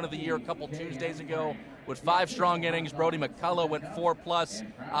first win of the year a couple Tuesdays ago with 5 strong innings. Brody McCullough went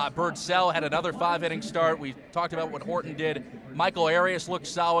 4+. Bird Sell had another 5-inning start. We talked about what Horton did. Michael Arias looked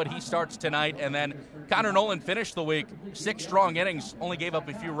solid. He starts tonight. And then Connor Nolan finished the week. 6 strong innings, only gave up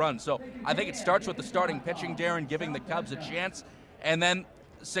a few runs. So I think it starts with the starting pitching, Darren, giving the Cubs a chance. And then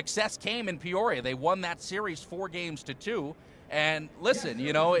success came in Peoria. They won that series 4-2. And listen,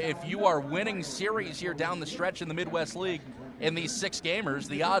 if you are winning series here down the stretch in the Midwest League in these 6 gamers,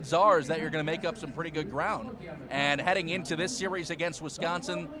 the odds are is that you're going to make up some pretty good ground. And heading into this series against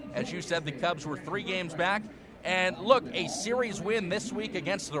Wisconsin, as you said, the Cubs were 3 games back. And look, a series win this week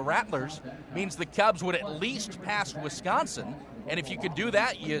against the Rattlers means the Cubs would at least pass Wisconsin. And if you could do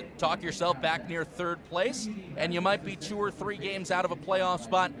that, you talk yourself back near third place, and you might be 2 or 3 games out of a playoff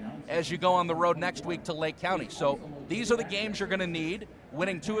spot as you go on the road next week to Lake County. So these are the games you're going to need.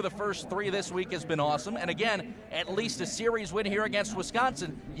 Winning 2 of the first 3 this week has been awesome. And again, at least a series win here against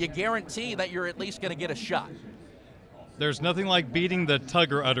Wisconsin, you guarantee that you're at least going to get a shot. There's nothing like beating the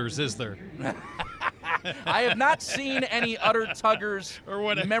Tugger Udders, is there? I have not seen any Utter Tuggers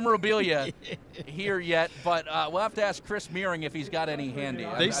memorabilia here yet, but we'll have to ask Chris Meering if he's got any handy.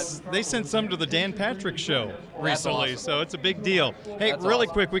 They sent some to the Dan Patrick Show recently, awesome. So it's a big deal. Hey, That's really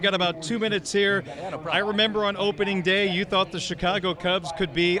awesome. quick, we got about 2 minutes here. Yeah, no problem. I remember on opening day, you thought the Chicago Cubs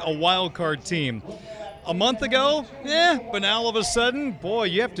could be a wild card team. A month ago, but now all of a sudden, boy,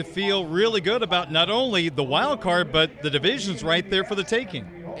 you have to feel really good about not only the wild card, but the division's right there for the taking.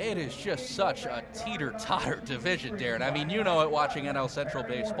 It is just such a teeter-totter division, Darren. I mean, you know it watching NL Central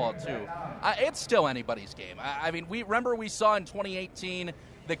baseball, too. It's still anybody's game. I mean, we saw in 2018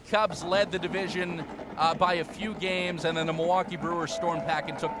 the Cubs led the division by a few games, and then the Milwaukee Brewers stormed back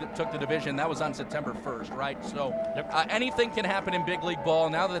and took the division. That was on September 1st, right? So anything can happen in big league ball.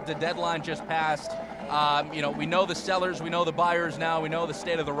 Now that the deadline just passed, we know the sellers, we know the buyers now, we know the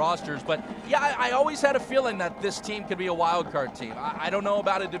state of the rosters. But, yeah, I always had a feeling that this team could be a wild card team. I don't know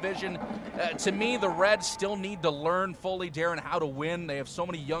about a division. To me, the Reds still need to learn fully, Darren, how to win. They have so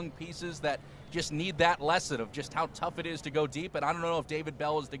many young pieces that just need that lesson of just how tough it is to go deep. And I don't know if David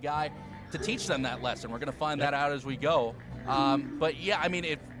Bell is the guy to teach them that lesson. We're going to find that out as we go. But, yeah, I mean,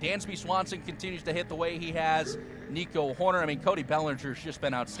 if Dansby Swanson continues to hit the way he has, Nico Horner, I mean, Cody Bellinger's just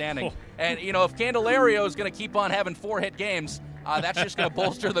been outstanding. And, if Candelario is going to keep on having 4-hit games, that's just going to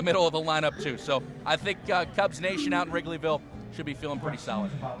bolster the middle of the lineup, too. So I think Cubs Nation out in Wrigleyville should be feeling pretty solid.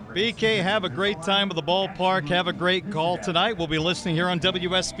 BK, have a great time at the ballpark. Have a great call tonight. We'll be listening here on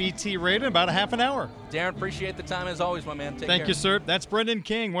WSBT Radio in about a half an hour. Darren, appreciate the time as always, my man. Take care. Thank you, sir. That's Brendan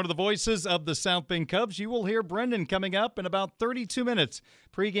King, one of the voices of the South Bend Cubs. You will hear Brendan coming up in about 32 minutes.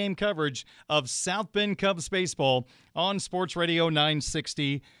 Pre-game coverage of South Bend Cubs baseball on Sports Radio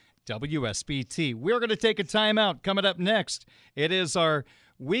 960 WSBT. We're going to take a timeout. Coming up next, it is our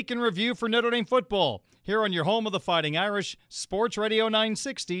week in review for Notre Dame football here on your home of the Fighting Irish, Sports Radio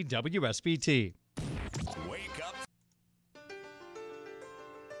 960 WSBT. Wake up.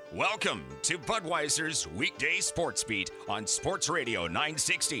 Welcome to Budweiser's Weekday Sportsbeat on Sports Radio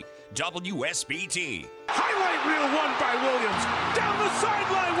 960 WSBT. Highlight reel won by Williams. Down the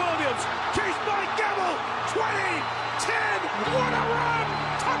sideline, Williams. Chased by Gamble. 20, 10. What a run.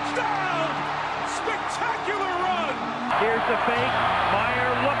 Touchdown. Spectacular run. Here's the fake.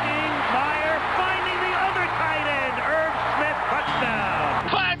 Meyer looking. Meyer finding the other tight end. Irv Smith, touchdown.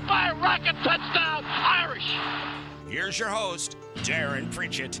 5-5 rocket touchdown. Irish. Here's your host, Darren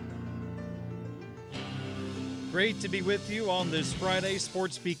Pritchett. Great to be with you on this Friday.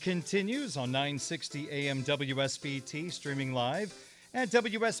 Sportsbeat continues on 960 AM WSBT, streaming live at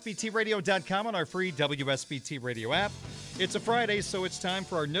WSBTradio.com on our free WSBT radio app. It's a Friday, so it's time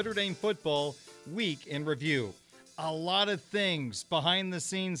for our Notre Dame football week in review. A lot of things behind the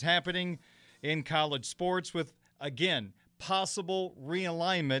scenes happening in college sports with, again, possible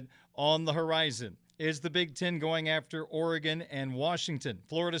realignment on the horizon. Is the Big Ten going after Oregon and Washington?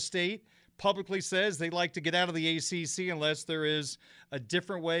 Florida State publicly says they like to get out of the ACC unless there is a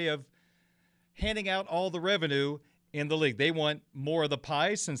different way of handing out all the revenue in the league. They want more of the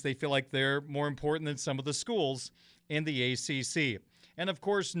pie since they feel like they're more important than some of the schools in the ACC. And, of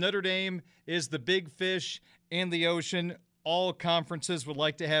course, Notre Dame is the big fish in the ocean. All conferences would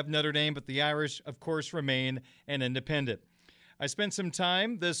like to have Notre Dame, but the Irish, of course, remain an independent. I spent some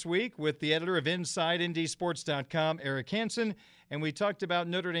time this week with the editor of InsideNDSports.com, Eric Hansen, and we talked about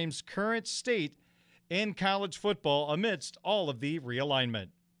Notre Dame's current state in college football amidst all of the realignment.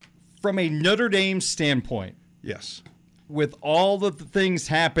 From a Notre Dame standpoint, yes, with all of the things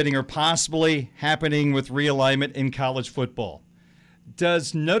happening or possibly happening with realignment in college football,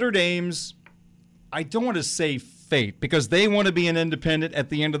 does Notre Dame's, I don't want to say fate, because they want to be an independent at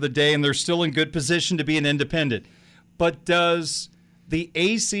the end of the day, and they're still in good position to be an independent, but does the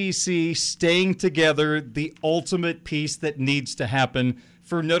ACC staying together the ultimate piece that needs to happen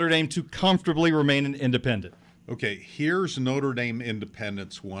for Notre Dame to comfortably remain an independent? Okay, here's Notre Dame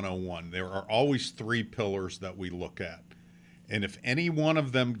Independence 101. There are always three pillars that we look at. And if any one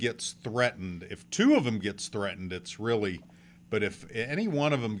of them gets threatened, if two of them gets threatened, it's really, but if any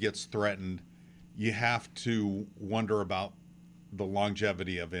one of them gets threatened, you have to wonder about the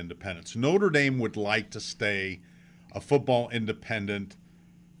longevity of independence. Notre Dame would like to stay a football independent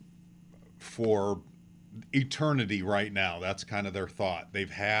for eternity right now. That's kind of their thought. They've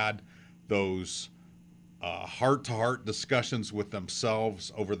had those heart-to-heart discussions with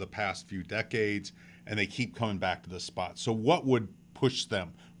themselves over the past few decades, and they keep coming back to this spot. So what would push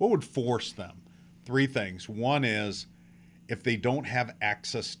them? What would force them? Three things. One is if they don't have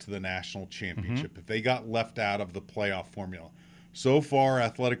access to the national championship, if they got left out of the playoff formula. So far,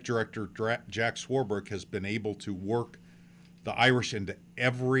 athletic director Jack Swarbrick has been able to work the Irish into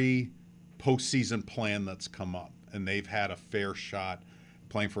every postseason plan that's come up, and they've had a fair shot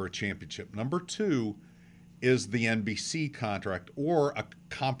playing for a championship. Number two is the NBC contract or a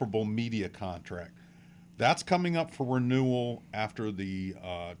comparable media contract. That's coming up for renewal after the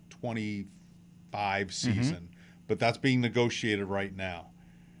 25 season, but that's being negotiated right now.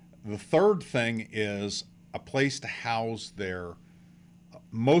 The third thing is a place to house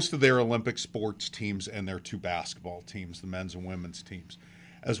most of their Olympic sports teams and their two basketball teams, the men's and women's teams.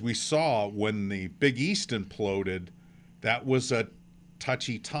 As we saw when the Big East imploded, that was a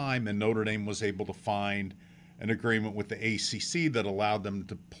touchy time, and Notre Dame was able to find an agreement with the ACC that allowed them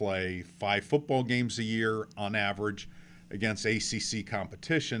to play 5 football games a year on average against ACC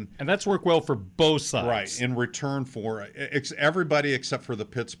competition. And that's worked well for both sides. Right, in return for everybody except for the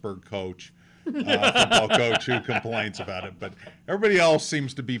Pittsburgh coach, football coach who complains about it. But everybody else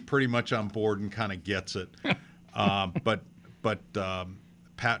seems to be pretty much on board and kind of gets it. But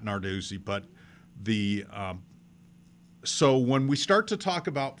Pat Narduzzi. But so when we start to talk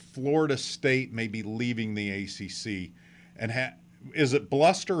about Florida State maybe leaving the ACC, and is it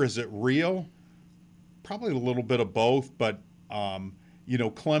bluster? Is it real? Probably a little bit of both, but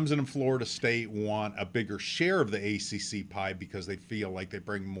Clemson and Florida State want a bigger share of the ACC pie because they feel like they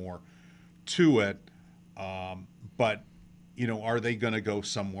bring more to it. But are they going to go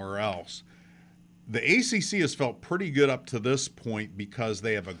somewhere else? The ACC has felt pretty good up to this point because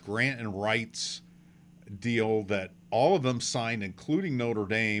they have a grant and rights deal that all of them signed, including Notre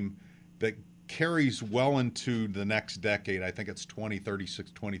Dame, that carries well into the next decade. I think it's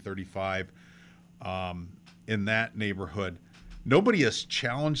 2036, 2035, in that neighborhood. Nobody has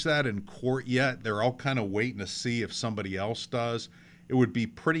challenged that in court yet. They're all kind of waiting to see if somebody else does. It would be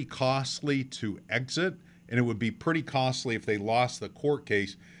pretty costly to exit, and it would be pretty costly if they lost the court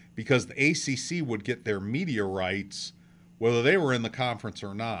case because the ACC would get their media rights whether they were in the conference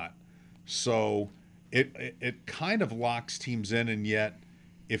or not. So it kind of locks teams in, and yet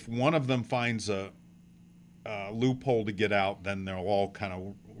if one of them finds a loophole to get out, then they'll all kind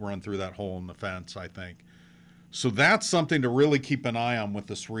of run through that hole in the fence, I think. So that's something to really keep an eye on with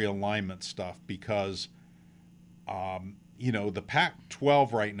this realignment stuff because, the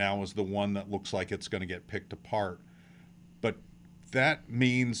Pac-12 right now is the one that looks like it's going to get picked apart. But that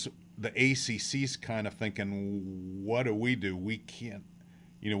means the ACC's kind of thinking, what do? We can't,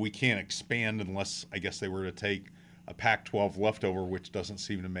 we can't expand unless, I guess, they were to take a Pac-12 leftover, which doesn't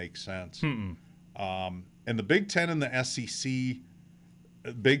seem to make sense. And the Big Ten and the SEC,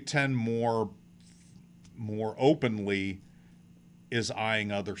 Big Ten more openly is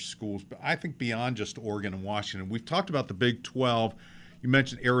eyeing other schools, but I think beyond just Oregon and Washington. We've talked about the Big 12. You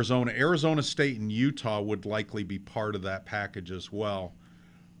mentioned Arizona. Arizona State and Utah would likely be part of that package as well.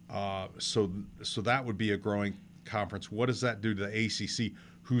 So that would be a growing conference. What does that do to the ACC,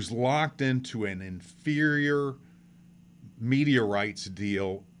 who's locked into an inferior media rights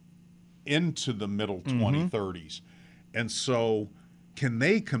deal into the middle 2030s? And so can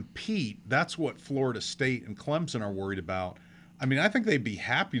they compete? That's what Florida State and Clemson are worried about. I mean, I think they'd be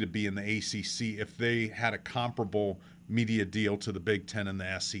happy to be in the ACC if they had a comparable media deal to the Big Ten and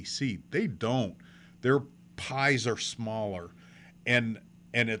the SEC. They don't. Their pies are smaller, and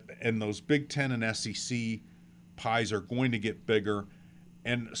those Big Ten and SEC pies are going to get bigger.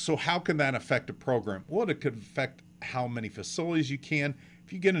 And so how can that affect a program? Well, it could affect how many facilities you can.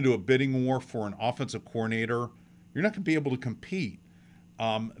 If you get into a bidding war for an offensive coordinator, you're not going to be able to compete.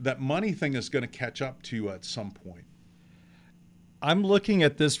 That money thing is going to catch up to you at some point. I'm looking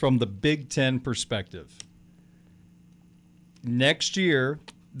at this from the Big Ten perspective. Next year,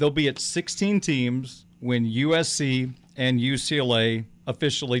 they'll be at 16 teams when USC and UCLA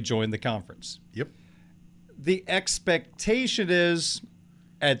officially join the conference. Yep. The expectation is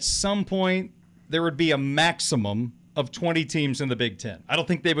at some point there would be a maximum of 20 teams in the Big Ten. I don't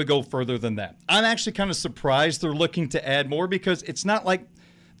think they would go further than that. I'm actually kind of surprised they're looking to add more because it's not like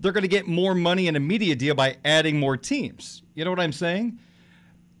they're going to get more money in a media deal by adding more teams. You know what I'm saying?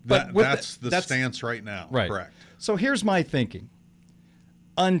 But that's the stance right now. Right. Correct. So here's my thinking.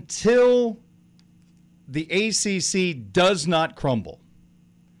 Until the ACC does not crumble,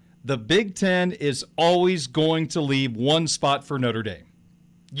 the Big Ten is always going to leave one spot for Notre Dame.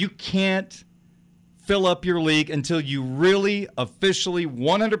 You can't fill up your league until you really officially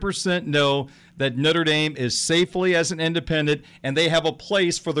 100% know that Notre Dame is safely as an independent and they have a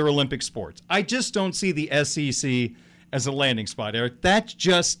place for their Olympic sports. I just don't see the SEC as a landing spot, Eric. That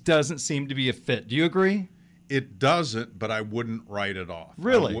just doesn't seem to be a fit. Do you agree? It doesn't, but I wouldn't write it off.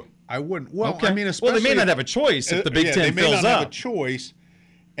 Really? I wouldn't. Well, okay. I mean, especially they may not have a choice if the Big Ten fills up. They may not have a choice,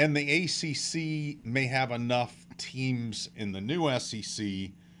 and the ACC may have enough teams in the new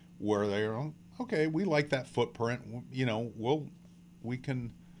SEC where they're okay. We like that footprint. You know, we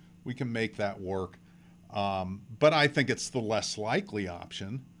can make that work. But I think it's the less likely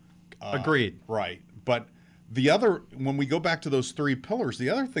option. Agreed. Right, but. When we go back to those three pillars, the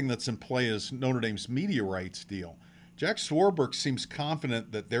other thing that's in play is Notre Dame's media rights deal. Jack Swarbrick seems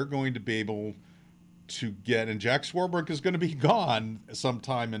confident that they're going to be able to get, and Jack Swarbrick is going to be gone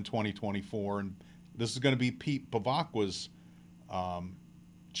sometime in 2024, and this is going to be Pete Bavacqua's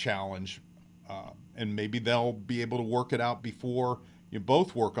challenge, and maybe they'll be able to work it out before you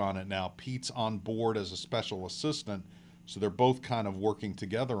both work on it now. Pete's on board as a special assistant. So they're both kind of working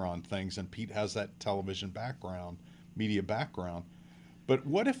together on things, and Pete has that television background, media background. But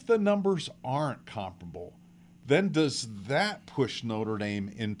what if the numbers aren't comparable? Then does that push Notre Dame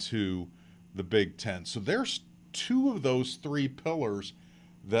into the Big Ten? So there's two of those three pillars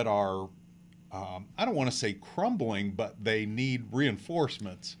that are, I don't want to say crumbling, but they need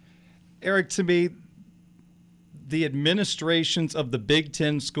reinforcements. Eric, to me, the administrations of the Big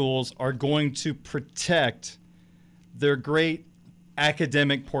Ten schools are going to protect their great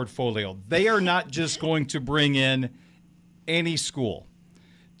academic portfolio. They are not just going to bring in any school.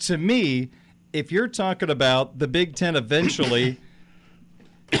 To me, if you're talking about the Big Ten eventually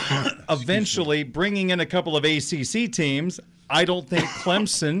bringing in a couple of ACC teams, I don't think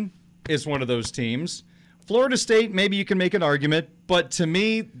Clemson is one of those teams. Florida State, maybe you can make an argument, but to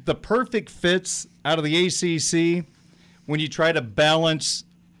me, the perfect fits out of the ACC when you try to balance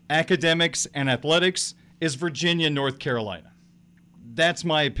academics and athletics is Virginia and North Carolina. That's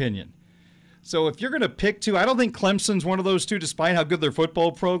my opinion. So if you're going to pick two, I don't think Clemson's one of those two, despite how good their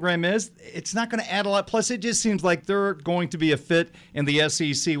football program is. It's not going to add a lot. Plus, it just seems like they're going to be a fit in the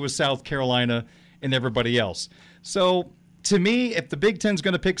SEC with South Carolina and everybody else. So to me, if the Big Ten's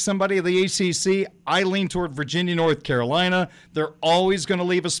going to pick somebody of the ACC, I lean toward Virginia, North Carolina. They're always going to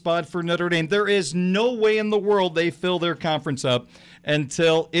leave a spot for Notre Dame. There is no way in the world they fill their conference up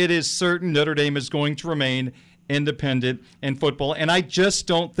until it is certain Notre Dame is going to remain independent in football. And I just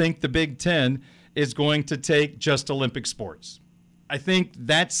don't think the Big Ten is going to take just Olympic sports. I think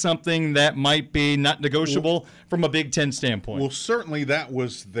that's something that might be not negotiable from a Big Ten standpoint. Well, certainly that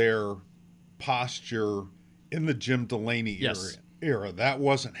was their posture in the Jim Delaney era. That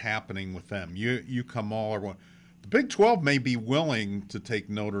wasn't happening with them. You come all everyone. The Big 12 may be willing to take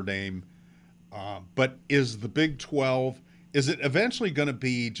Notre Dame, but is the Big 12, is it eventually going to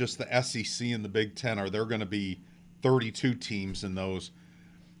be just the SEC and the Big 10? Are there going to be 32 teams in those?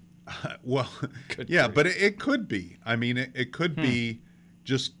 Well, but it could be. I mean, it could be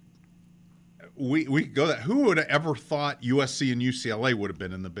just we could go that. Who would have ever thought USC and UCLA would have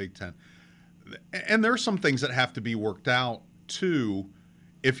been in the Big 10? And there are some things that have to be worked out, too,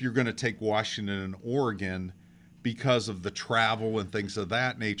 if you're going to take Washington and Oregon because of the travel and things of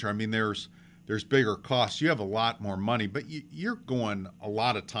that nature. I mean, there's bigger costs. You have a lot more money, but you're going a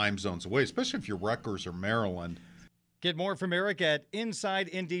lot of time zones away, especially if you're Rutgers or Maryland. Get more from Eric at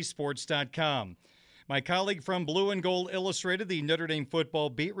InsideNDSports.com. My colleague from Blue and Gold Illustrated, the Notre Dame football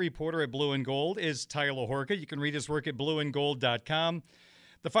beat reporter at Blue and Gold, is Tyler Horka. You can read his work at blueandgold.com.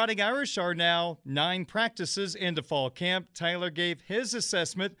 The Fighting Irish are now 9 practices into fall camp. Tyler gave his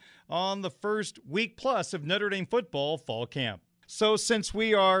assessment on the first week plus of Notre Dame football fall camp. So since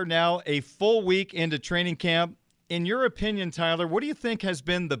we are now a full week into training camp, in your opinion, Tyler, what do you think has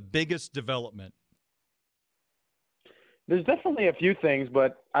been the biggest development? There's definitely a few things,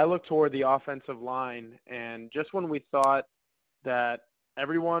 but I look toward the offensive line. And just when we thought that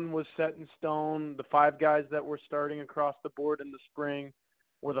everyone was set in stone, the 5 guys that were starting across the board in the spring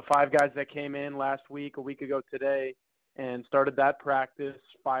were the 5 guys that came in last week, a week ago today, and started that practice,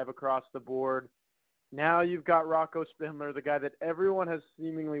 5 across the board. Now you've got Rocco Spindler, the guy that everyone has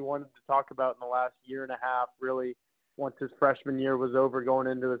seemingly wanted to talk about in the last year and a half, really, once his freshman year was over, going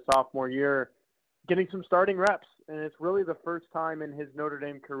into his sophomore year, getting some starting reps. And it's really the first time in his Notre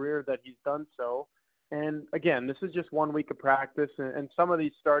Dame career that he's done so. And again, this is just 1 week of practice, and some of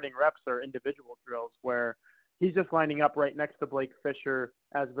these starting reps are individual drills where he's just lining up right next to Blake Fisher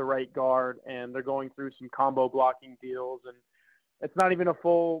as the right guard, and they're going through some combo blocking deals. And it's not even a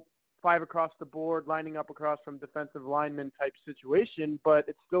full 5 across the board, lining up across from defensive lineman type situation, but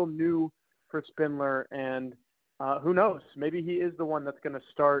it's still new for Spindler. And who knows? Maybe he is the one that's going to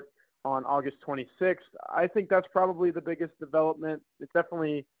start on August 26th. I think that's probably the biggest development. It's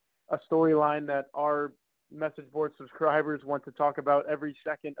definitely a storyline that our message board subscribers want to talk about every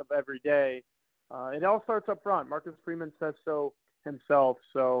second of every day. It all starts up front. Marcus Freeman says so himself.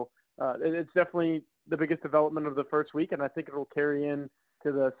 So it's definitely the biggest development of the first week, and I think it will carry in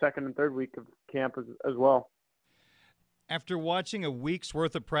to the second and third week of camp as well. After watching a week's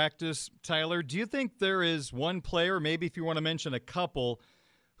worth of practice, Tyler, do you think there is one player, maybe if you want to mention a couple,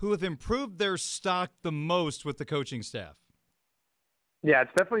 who have improved their stock the most with the coaching staff? Yeah,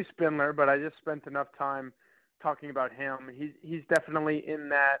 it's definitely Spindler, but I just spent enough time talking about him. He's definitely in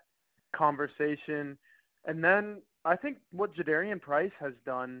that conversation. And then I think what Jadarian Price has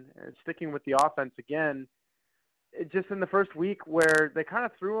done, sticking with the offense again, just in the first week where they kind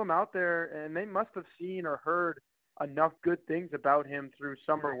of threw him out there, and they must have seen or heard enough good things about him through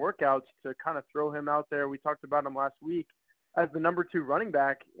summer workouts to kind of throw him out there. We talked about him last week as the number 2 running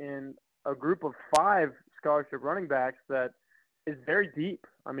back in a group of 5 scholarship running backs that is very deep.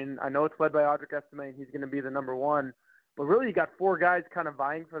 I mean, I know it's led by Audric Estime, and he's going to be the number 1, but really you got 4 guys kind of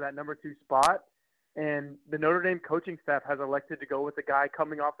vying for that number 2 spot. And the Notre Dame coaching staff has elected to go with a guy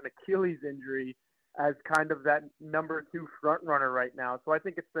coming off an Achilles injury as kind of that number 2 front runner right now. So I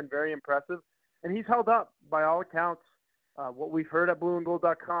think it's been very impressive. And he's held up by all accounts. What we've heard at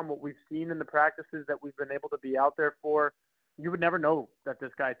blueandgold.com, what we've seen in the practices that we've been able to be out there for, you would never know that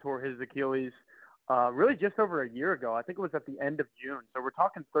this guy tore his Achilles really just over a year ago. I think it was at the end of June. So we're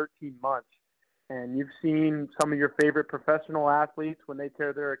talking 13 months. And you've seen some of your favorite professional athletes when they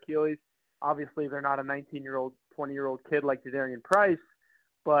tear their Achilles. Obviously, they're not a 19-year-old, 20-year-old kid like Jadarian Price.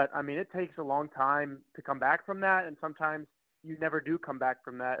 But, I mean, it takes a long time to come back from that, and sometimes you never do come back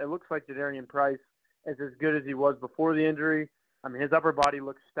from that. It looks like Jadarian Price is as good as he was before the injury. I mean, his upper body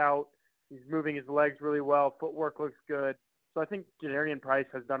looks stout. He's moving his legs really well. Footwork looks good. So I think Jadarian Price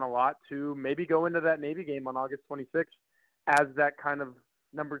has done a lot to maybe go into that Navy game on August 26th as that kind of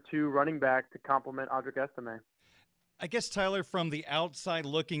number 2 running back to complement Audric Estime. I guess, Tyler, from the outside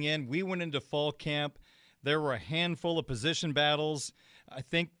looking in, we went into fall camp. There were a handful of position battles. I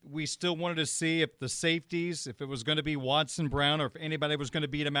think we still wanted to see if the safeties, if it was going to be Watson Brown or if anybody was going to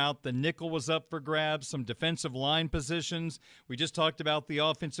beat him out. The nickel was up for grabs, some defensive line positions. We just talked about the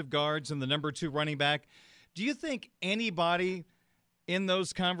offensive guards and the number 2 running back. Do you think anybody in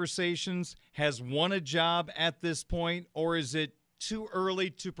those conversations has won a job at this point, or is it too early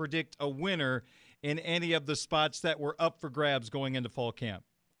to predict a winner in any of the spots that were up for grabs going into fall camp?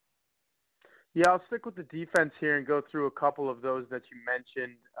 Yeah, I'll stick with the defense here and go through a couple of those that you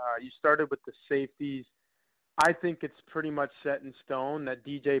mentioned. You started with the safeties. I think it's pretty much set in stone that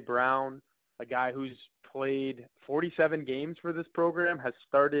DJ Brown, a guy who's played 47 games for this program, has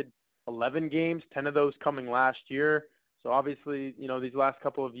started 11 games, 10 of those coming last year. So obviously, you know, these last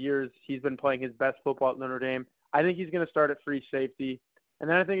couple of years, he's been playing his best football at Notre Dame. I think he's going to start at free safety. And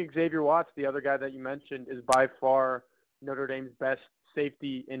then I think Xavier Watts, the other guy that you mentioned, is by far Notre Dame's best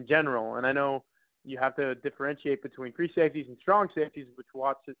safety in general. And I know you have to differentiate between free safeties and strong safeties, which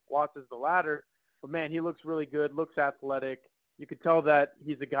Watts is the latter. But, man, he looks really good, looks athletic. You could tell that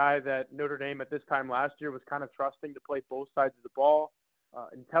he's a guy that Notre Dame at this time last year was kind of trusting to play both sides of the ball.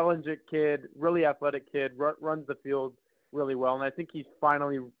 Intelligent kid, really athletic kid, runs the field really well. And I think he's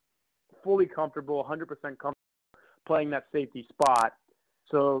finally fully comfortable, 100% comfortable playing that safety spot.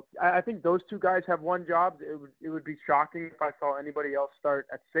 So I think those two guys have won jobs. It would be shocking if I saw anybody else start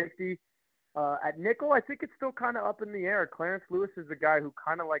at safety. At nickel, I think it's still kind of up in the air. Clarence Lewis is the guy who,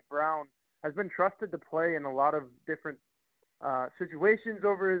 kind of like Brown, has been trusted to play in a lot of different situations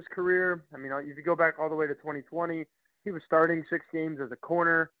over his career. I mean, if you go back all the way to 2020, he was starting 6 games as a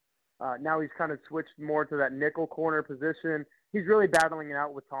corner. Now he's kind of switched more to that nickel corner position. He's really battling it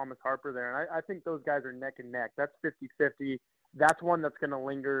out with Thomas Harper there. And I think those guys are neck and neck. That's 50-50. That's one that's going to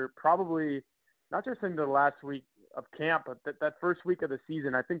linger probably not just into the last week of camp, but that first week of the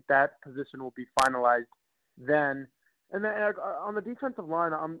season. I think that position will be finalized then. And then on the defensive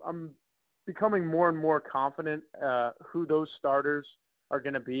line, I'm becoming more and more confident who those starters are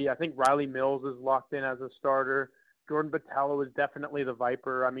going to be. I think Riley Mills is locked in as a starter. Jordan Botello is definitely the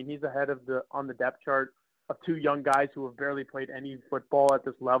Viper. I mean, he's ahead of on the depth chart of 2 young guys who have barely played any football at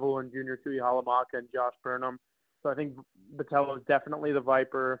this level in Junior Tui Halamaka and Josh Burnham. So I think Botello is definitely the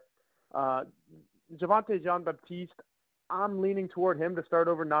Viper. Javonte Jean-Baptiste, I'm leaning toward him to start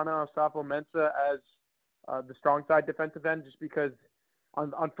over Nana Osafo-Mensah as the strong side defensive end, just because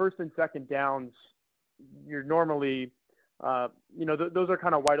on first and second downs, you're normally, those are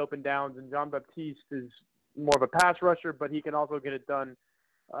kind of wide open downs, and Jean-Baptiste is more of a pass rusher, but he can also get it done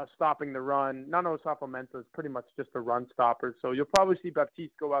stopping the run. Nana Osafo-Mensah is pretty much just a run stopper, so you'll probably see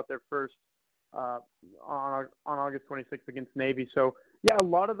Baptiste go out there first on August 26th against Navy. So, yeah, a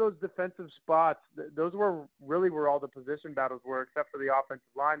lot of those defensive spots, those were really where all the position battles were, except for the offensive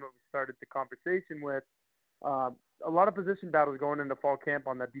line, what we started the conversation with. A lot of position battles going into fall camp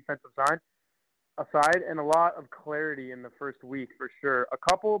on that defensive side, and a lot of clarity in the first week for sure. A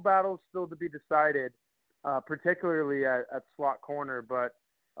couple of battles still to be decided, particularly at slot corner, but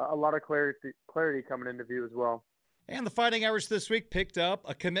a lot of clarity coming into view as well. And the Fighting Irish this week picked up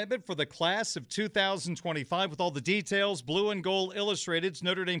a commitment for the class of 2025 with all the details. Blue and Gold Illustrated's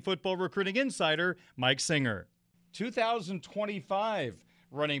Notre Dame football recruiting insider, Mike Singer. 2025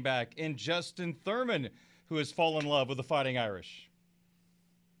 running back in Justin Thurman, who has fallen in love with the Fighting Irish.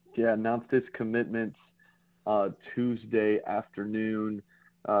 Yeah, announced his commitment Tuesday afternoon,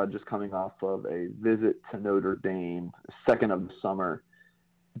 just coming off of a visit to Notre Dame, second of the summer.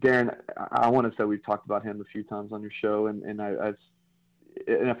 Darren, I want to say we've talked about him a few times on your show, and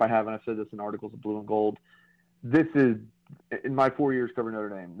if I haven't, I've said this in articles of Blue and Gold. This is, in my 4 years covering Notre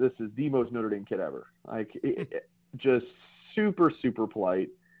Dame, this is the most Notre Dame kid ever. Just super, super polite,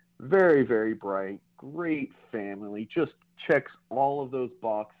 very, very bright, great family, just checks all of those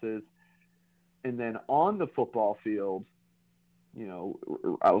boxes. And then on the football field,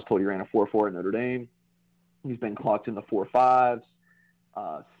 I was told he ran a 4.4 at Notre Dame. He's been clocked in the 4.5s.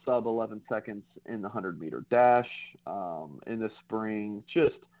 Sub 11 seconds in the 100-meter dash in the spring.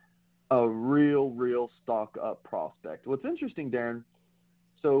 Just a real stock-up prospect. What's interesting, Darren,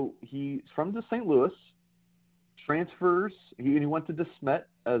 so he's from St. Louis, transfers. He went to DeSmet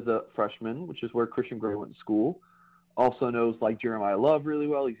as a freshman, which is where Christian Gray went to school. Also knows Jeremiah Love really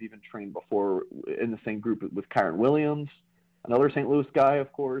well. He's even trained before in the same group with Kyron Williams, another St. Louis guy,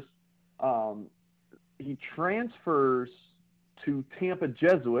 of course. He transfers to Tampa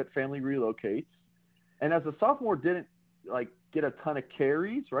Jesuit, family relocates, and as a sophomore didn't get a ton of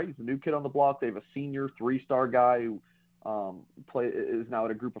carries, right? He's a new kid on the block. They have a senior 3-star guy who is now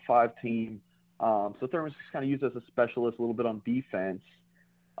at a group of 5 team. So Thurman's just kind of used as a specialist a little bit on defense.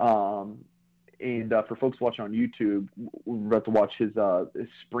 And for folks watching on YouTube, we're about to watch his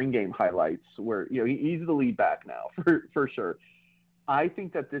spring game highlights where, he's the lead back now for sure. I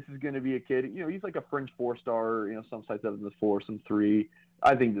think that this is going to be a kid, he's like a fringe 4-star, some sites have him as 4, some 3.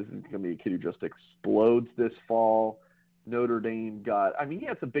 I think this is going to be a kid who just explodes this fall. Notre Dame he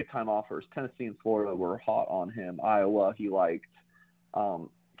had some big-time offers. Tennessee and Florida were hot on him. Iowa, he liked.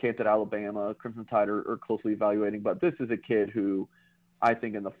 Kansas, Alabama, Crimson Tide are closely evaluating. But this is a kid who I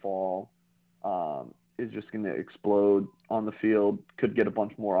think in the fall is just going to explode on the field, could get a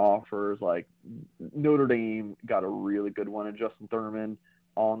bunch more offers. Notre Dame got a really good one in Justin Thurman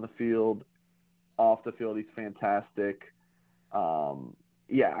on the field. Off the field, he's fantastic.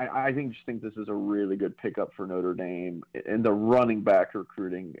 I think this is a really good pickup for Notre Dame in the running back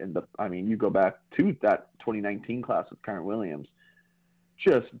recruiting. You go back to that 2019 class with Kyron Williams,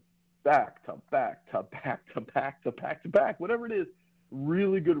 just back to back to back to back to back to back, whatever it is,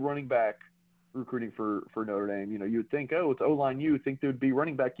 really good running back recruiting for Notre Dame. You would think, it's O-line U, think there would be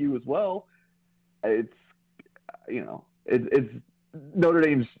running back U as well. It's Notre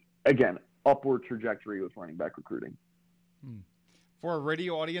Dame's, again, upward trajectory with running back recruiting. For our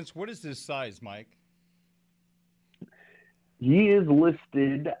radio audience, what is his size, Mike? He is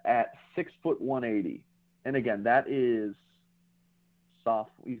listed at 6'180", and again, that is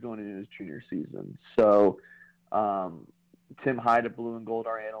He's going into his junior season. So Tim Hyde, a blue and gold,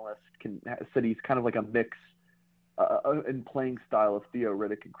 our analyst, said he's kind of like a mix in playing style of Theo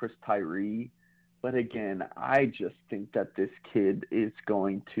Riddick and Chris Tyree. But again, I just think that this kid is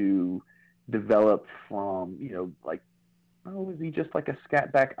going to develop from, is he just like a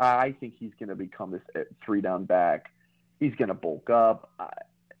scat back? I think he's going to become this 3-down back. He's going to bulk up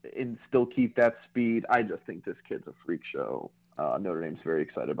and still keep that speed. I just think this kid's a freak show. Notre Dame's very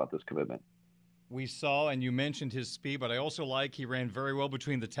excited about this commitment. We saw, and you mentioned his speed, but I also like he ran very well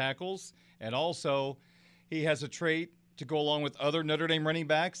between the tackles, and also he has a trait to go along with other Notre Dame running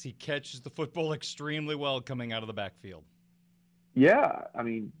backs. He catches the football extremely well coming out of the backfield. Yeah, I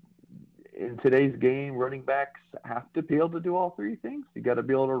mean, in today's game, running backs have to be able to do all three things. You got to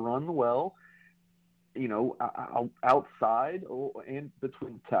be able to run well, outside and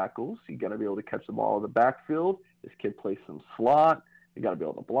between tackles. You got to be able to catch the ball in the backfield. This kid plays some slot. You got to be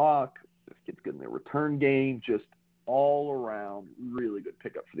able to block. This kid's good in their return game. Just all around, really good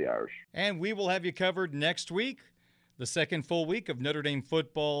pickup for the Irish. And we will have you covered next week, the second full week of Notre Dame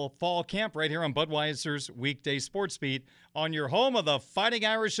football fall camp right here on Budweiser's Weekday Sportsbeat on your home of the Fighting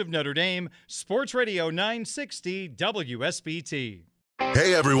Irish of Notre Dame, Sports Radio 960 WSBT.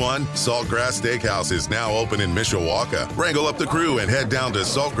 Hey everyone, Saltgrass Steakhouse is now open in Mishawaka. Wrangle up the crew and head down to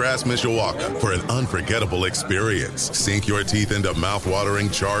Saltgrass Mishawaka for an unforgettable experience. Sink your teeth into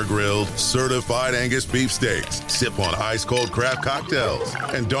mouth-watering char-grilled, certified Angus beef steaks. Sip on ice-cold craft cocktails.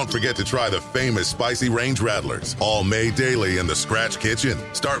 And don't forget to try the famous spicy range rattlers, all made daily in the Scratch Kitchen.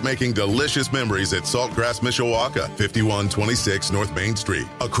 Start making delicious memories at Saltgrass Mishawaka, 5126 North Main Street,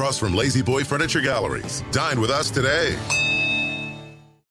 across from Lazy Boy Furniture Galleries. Dine with us today.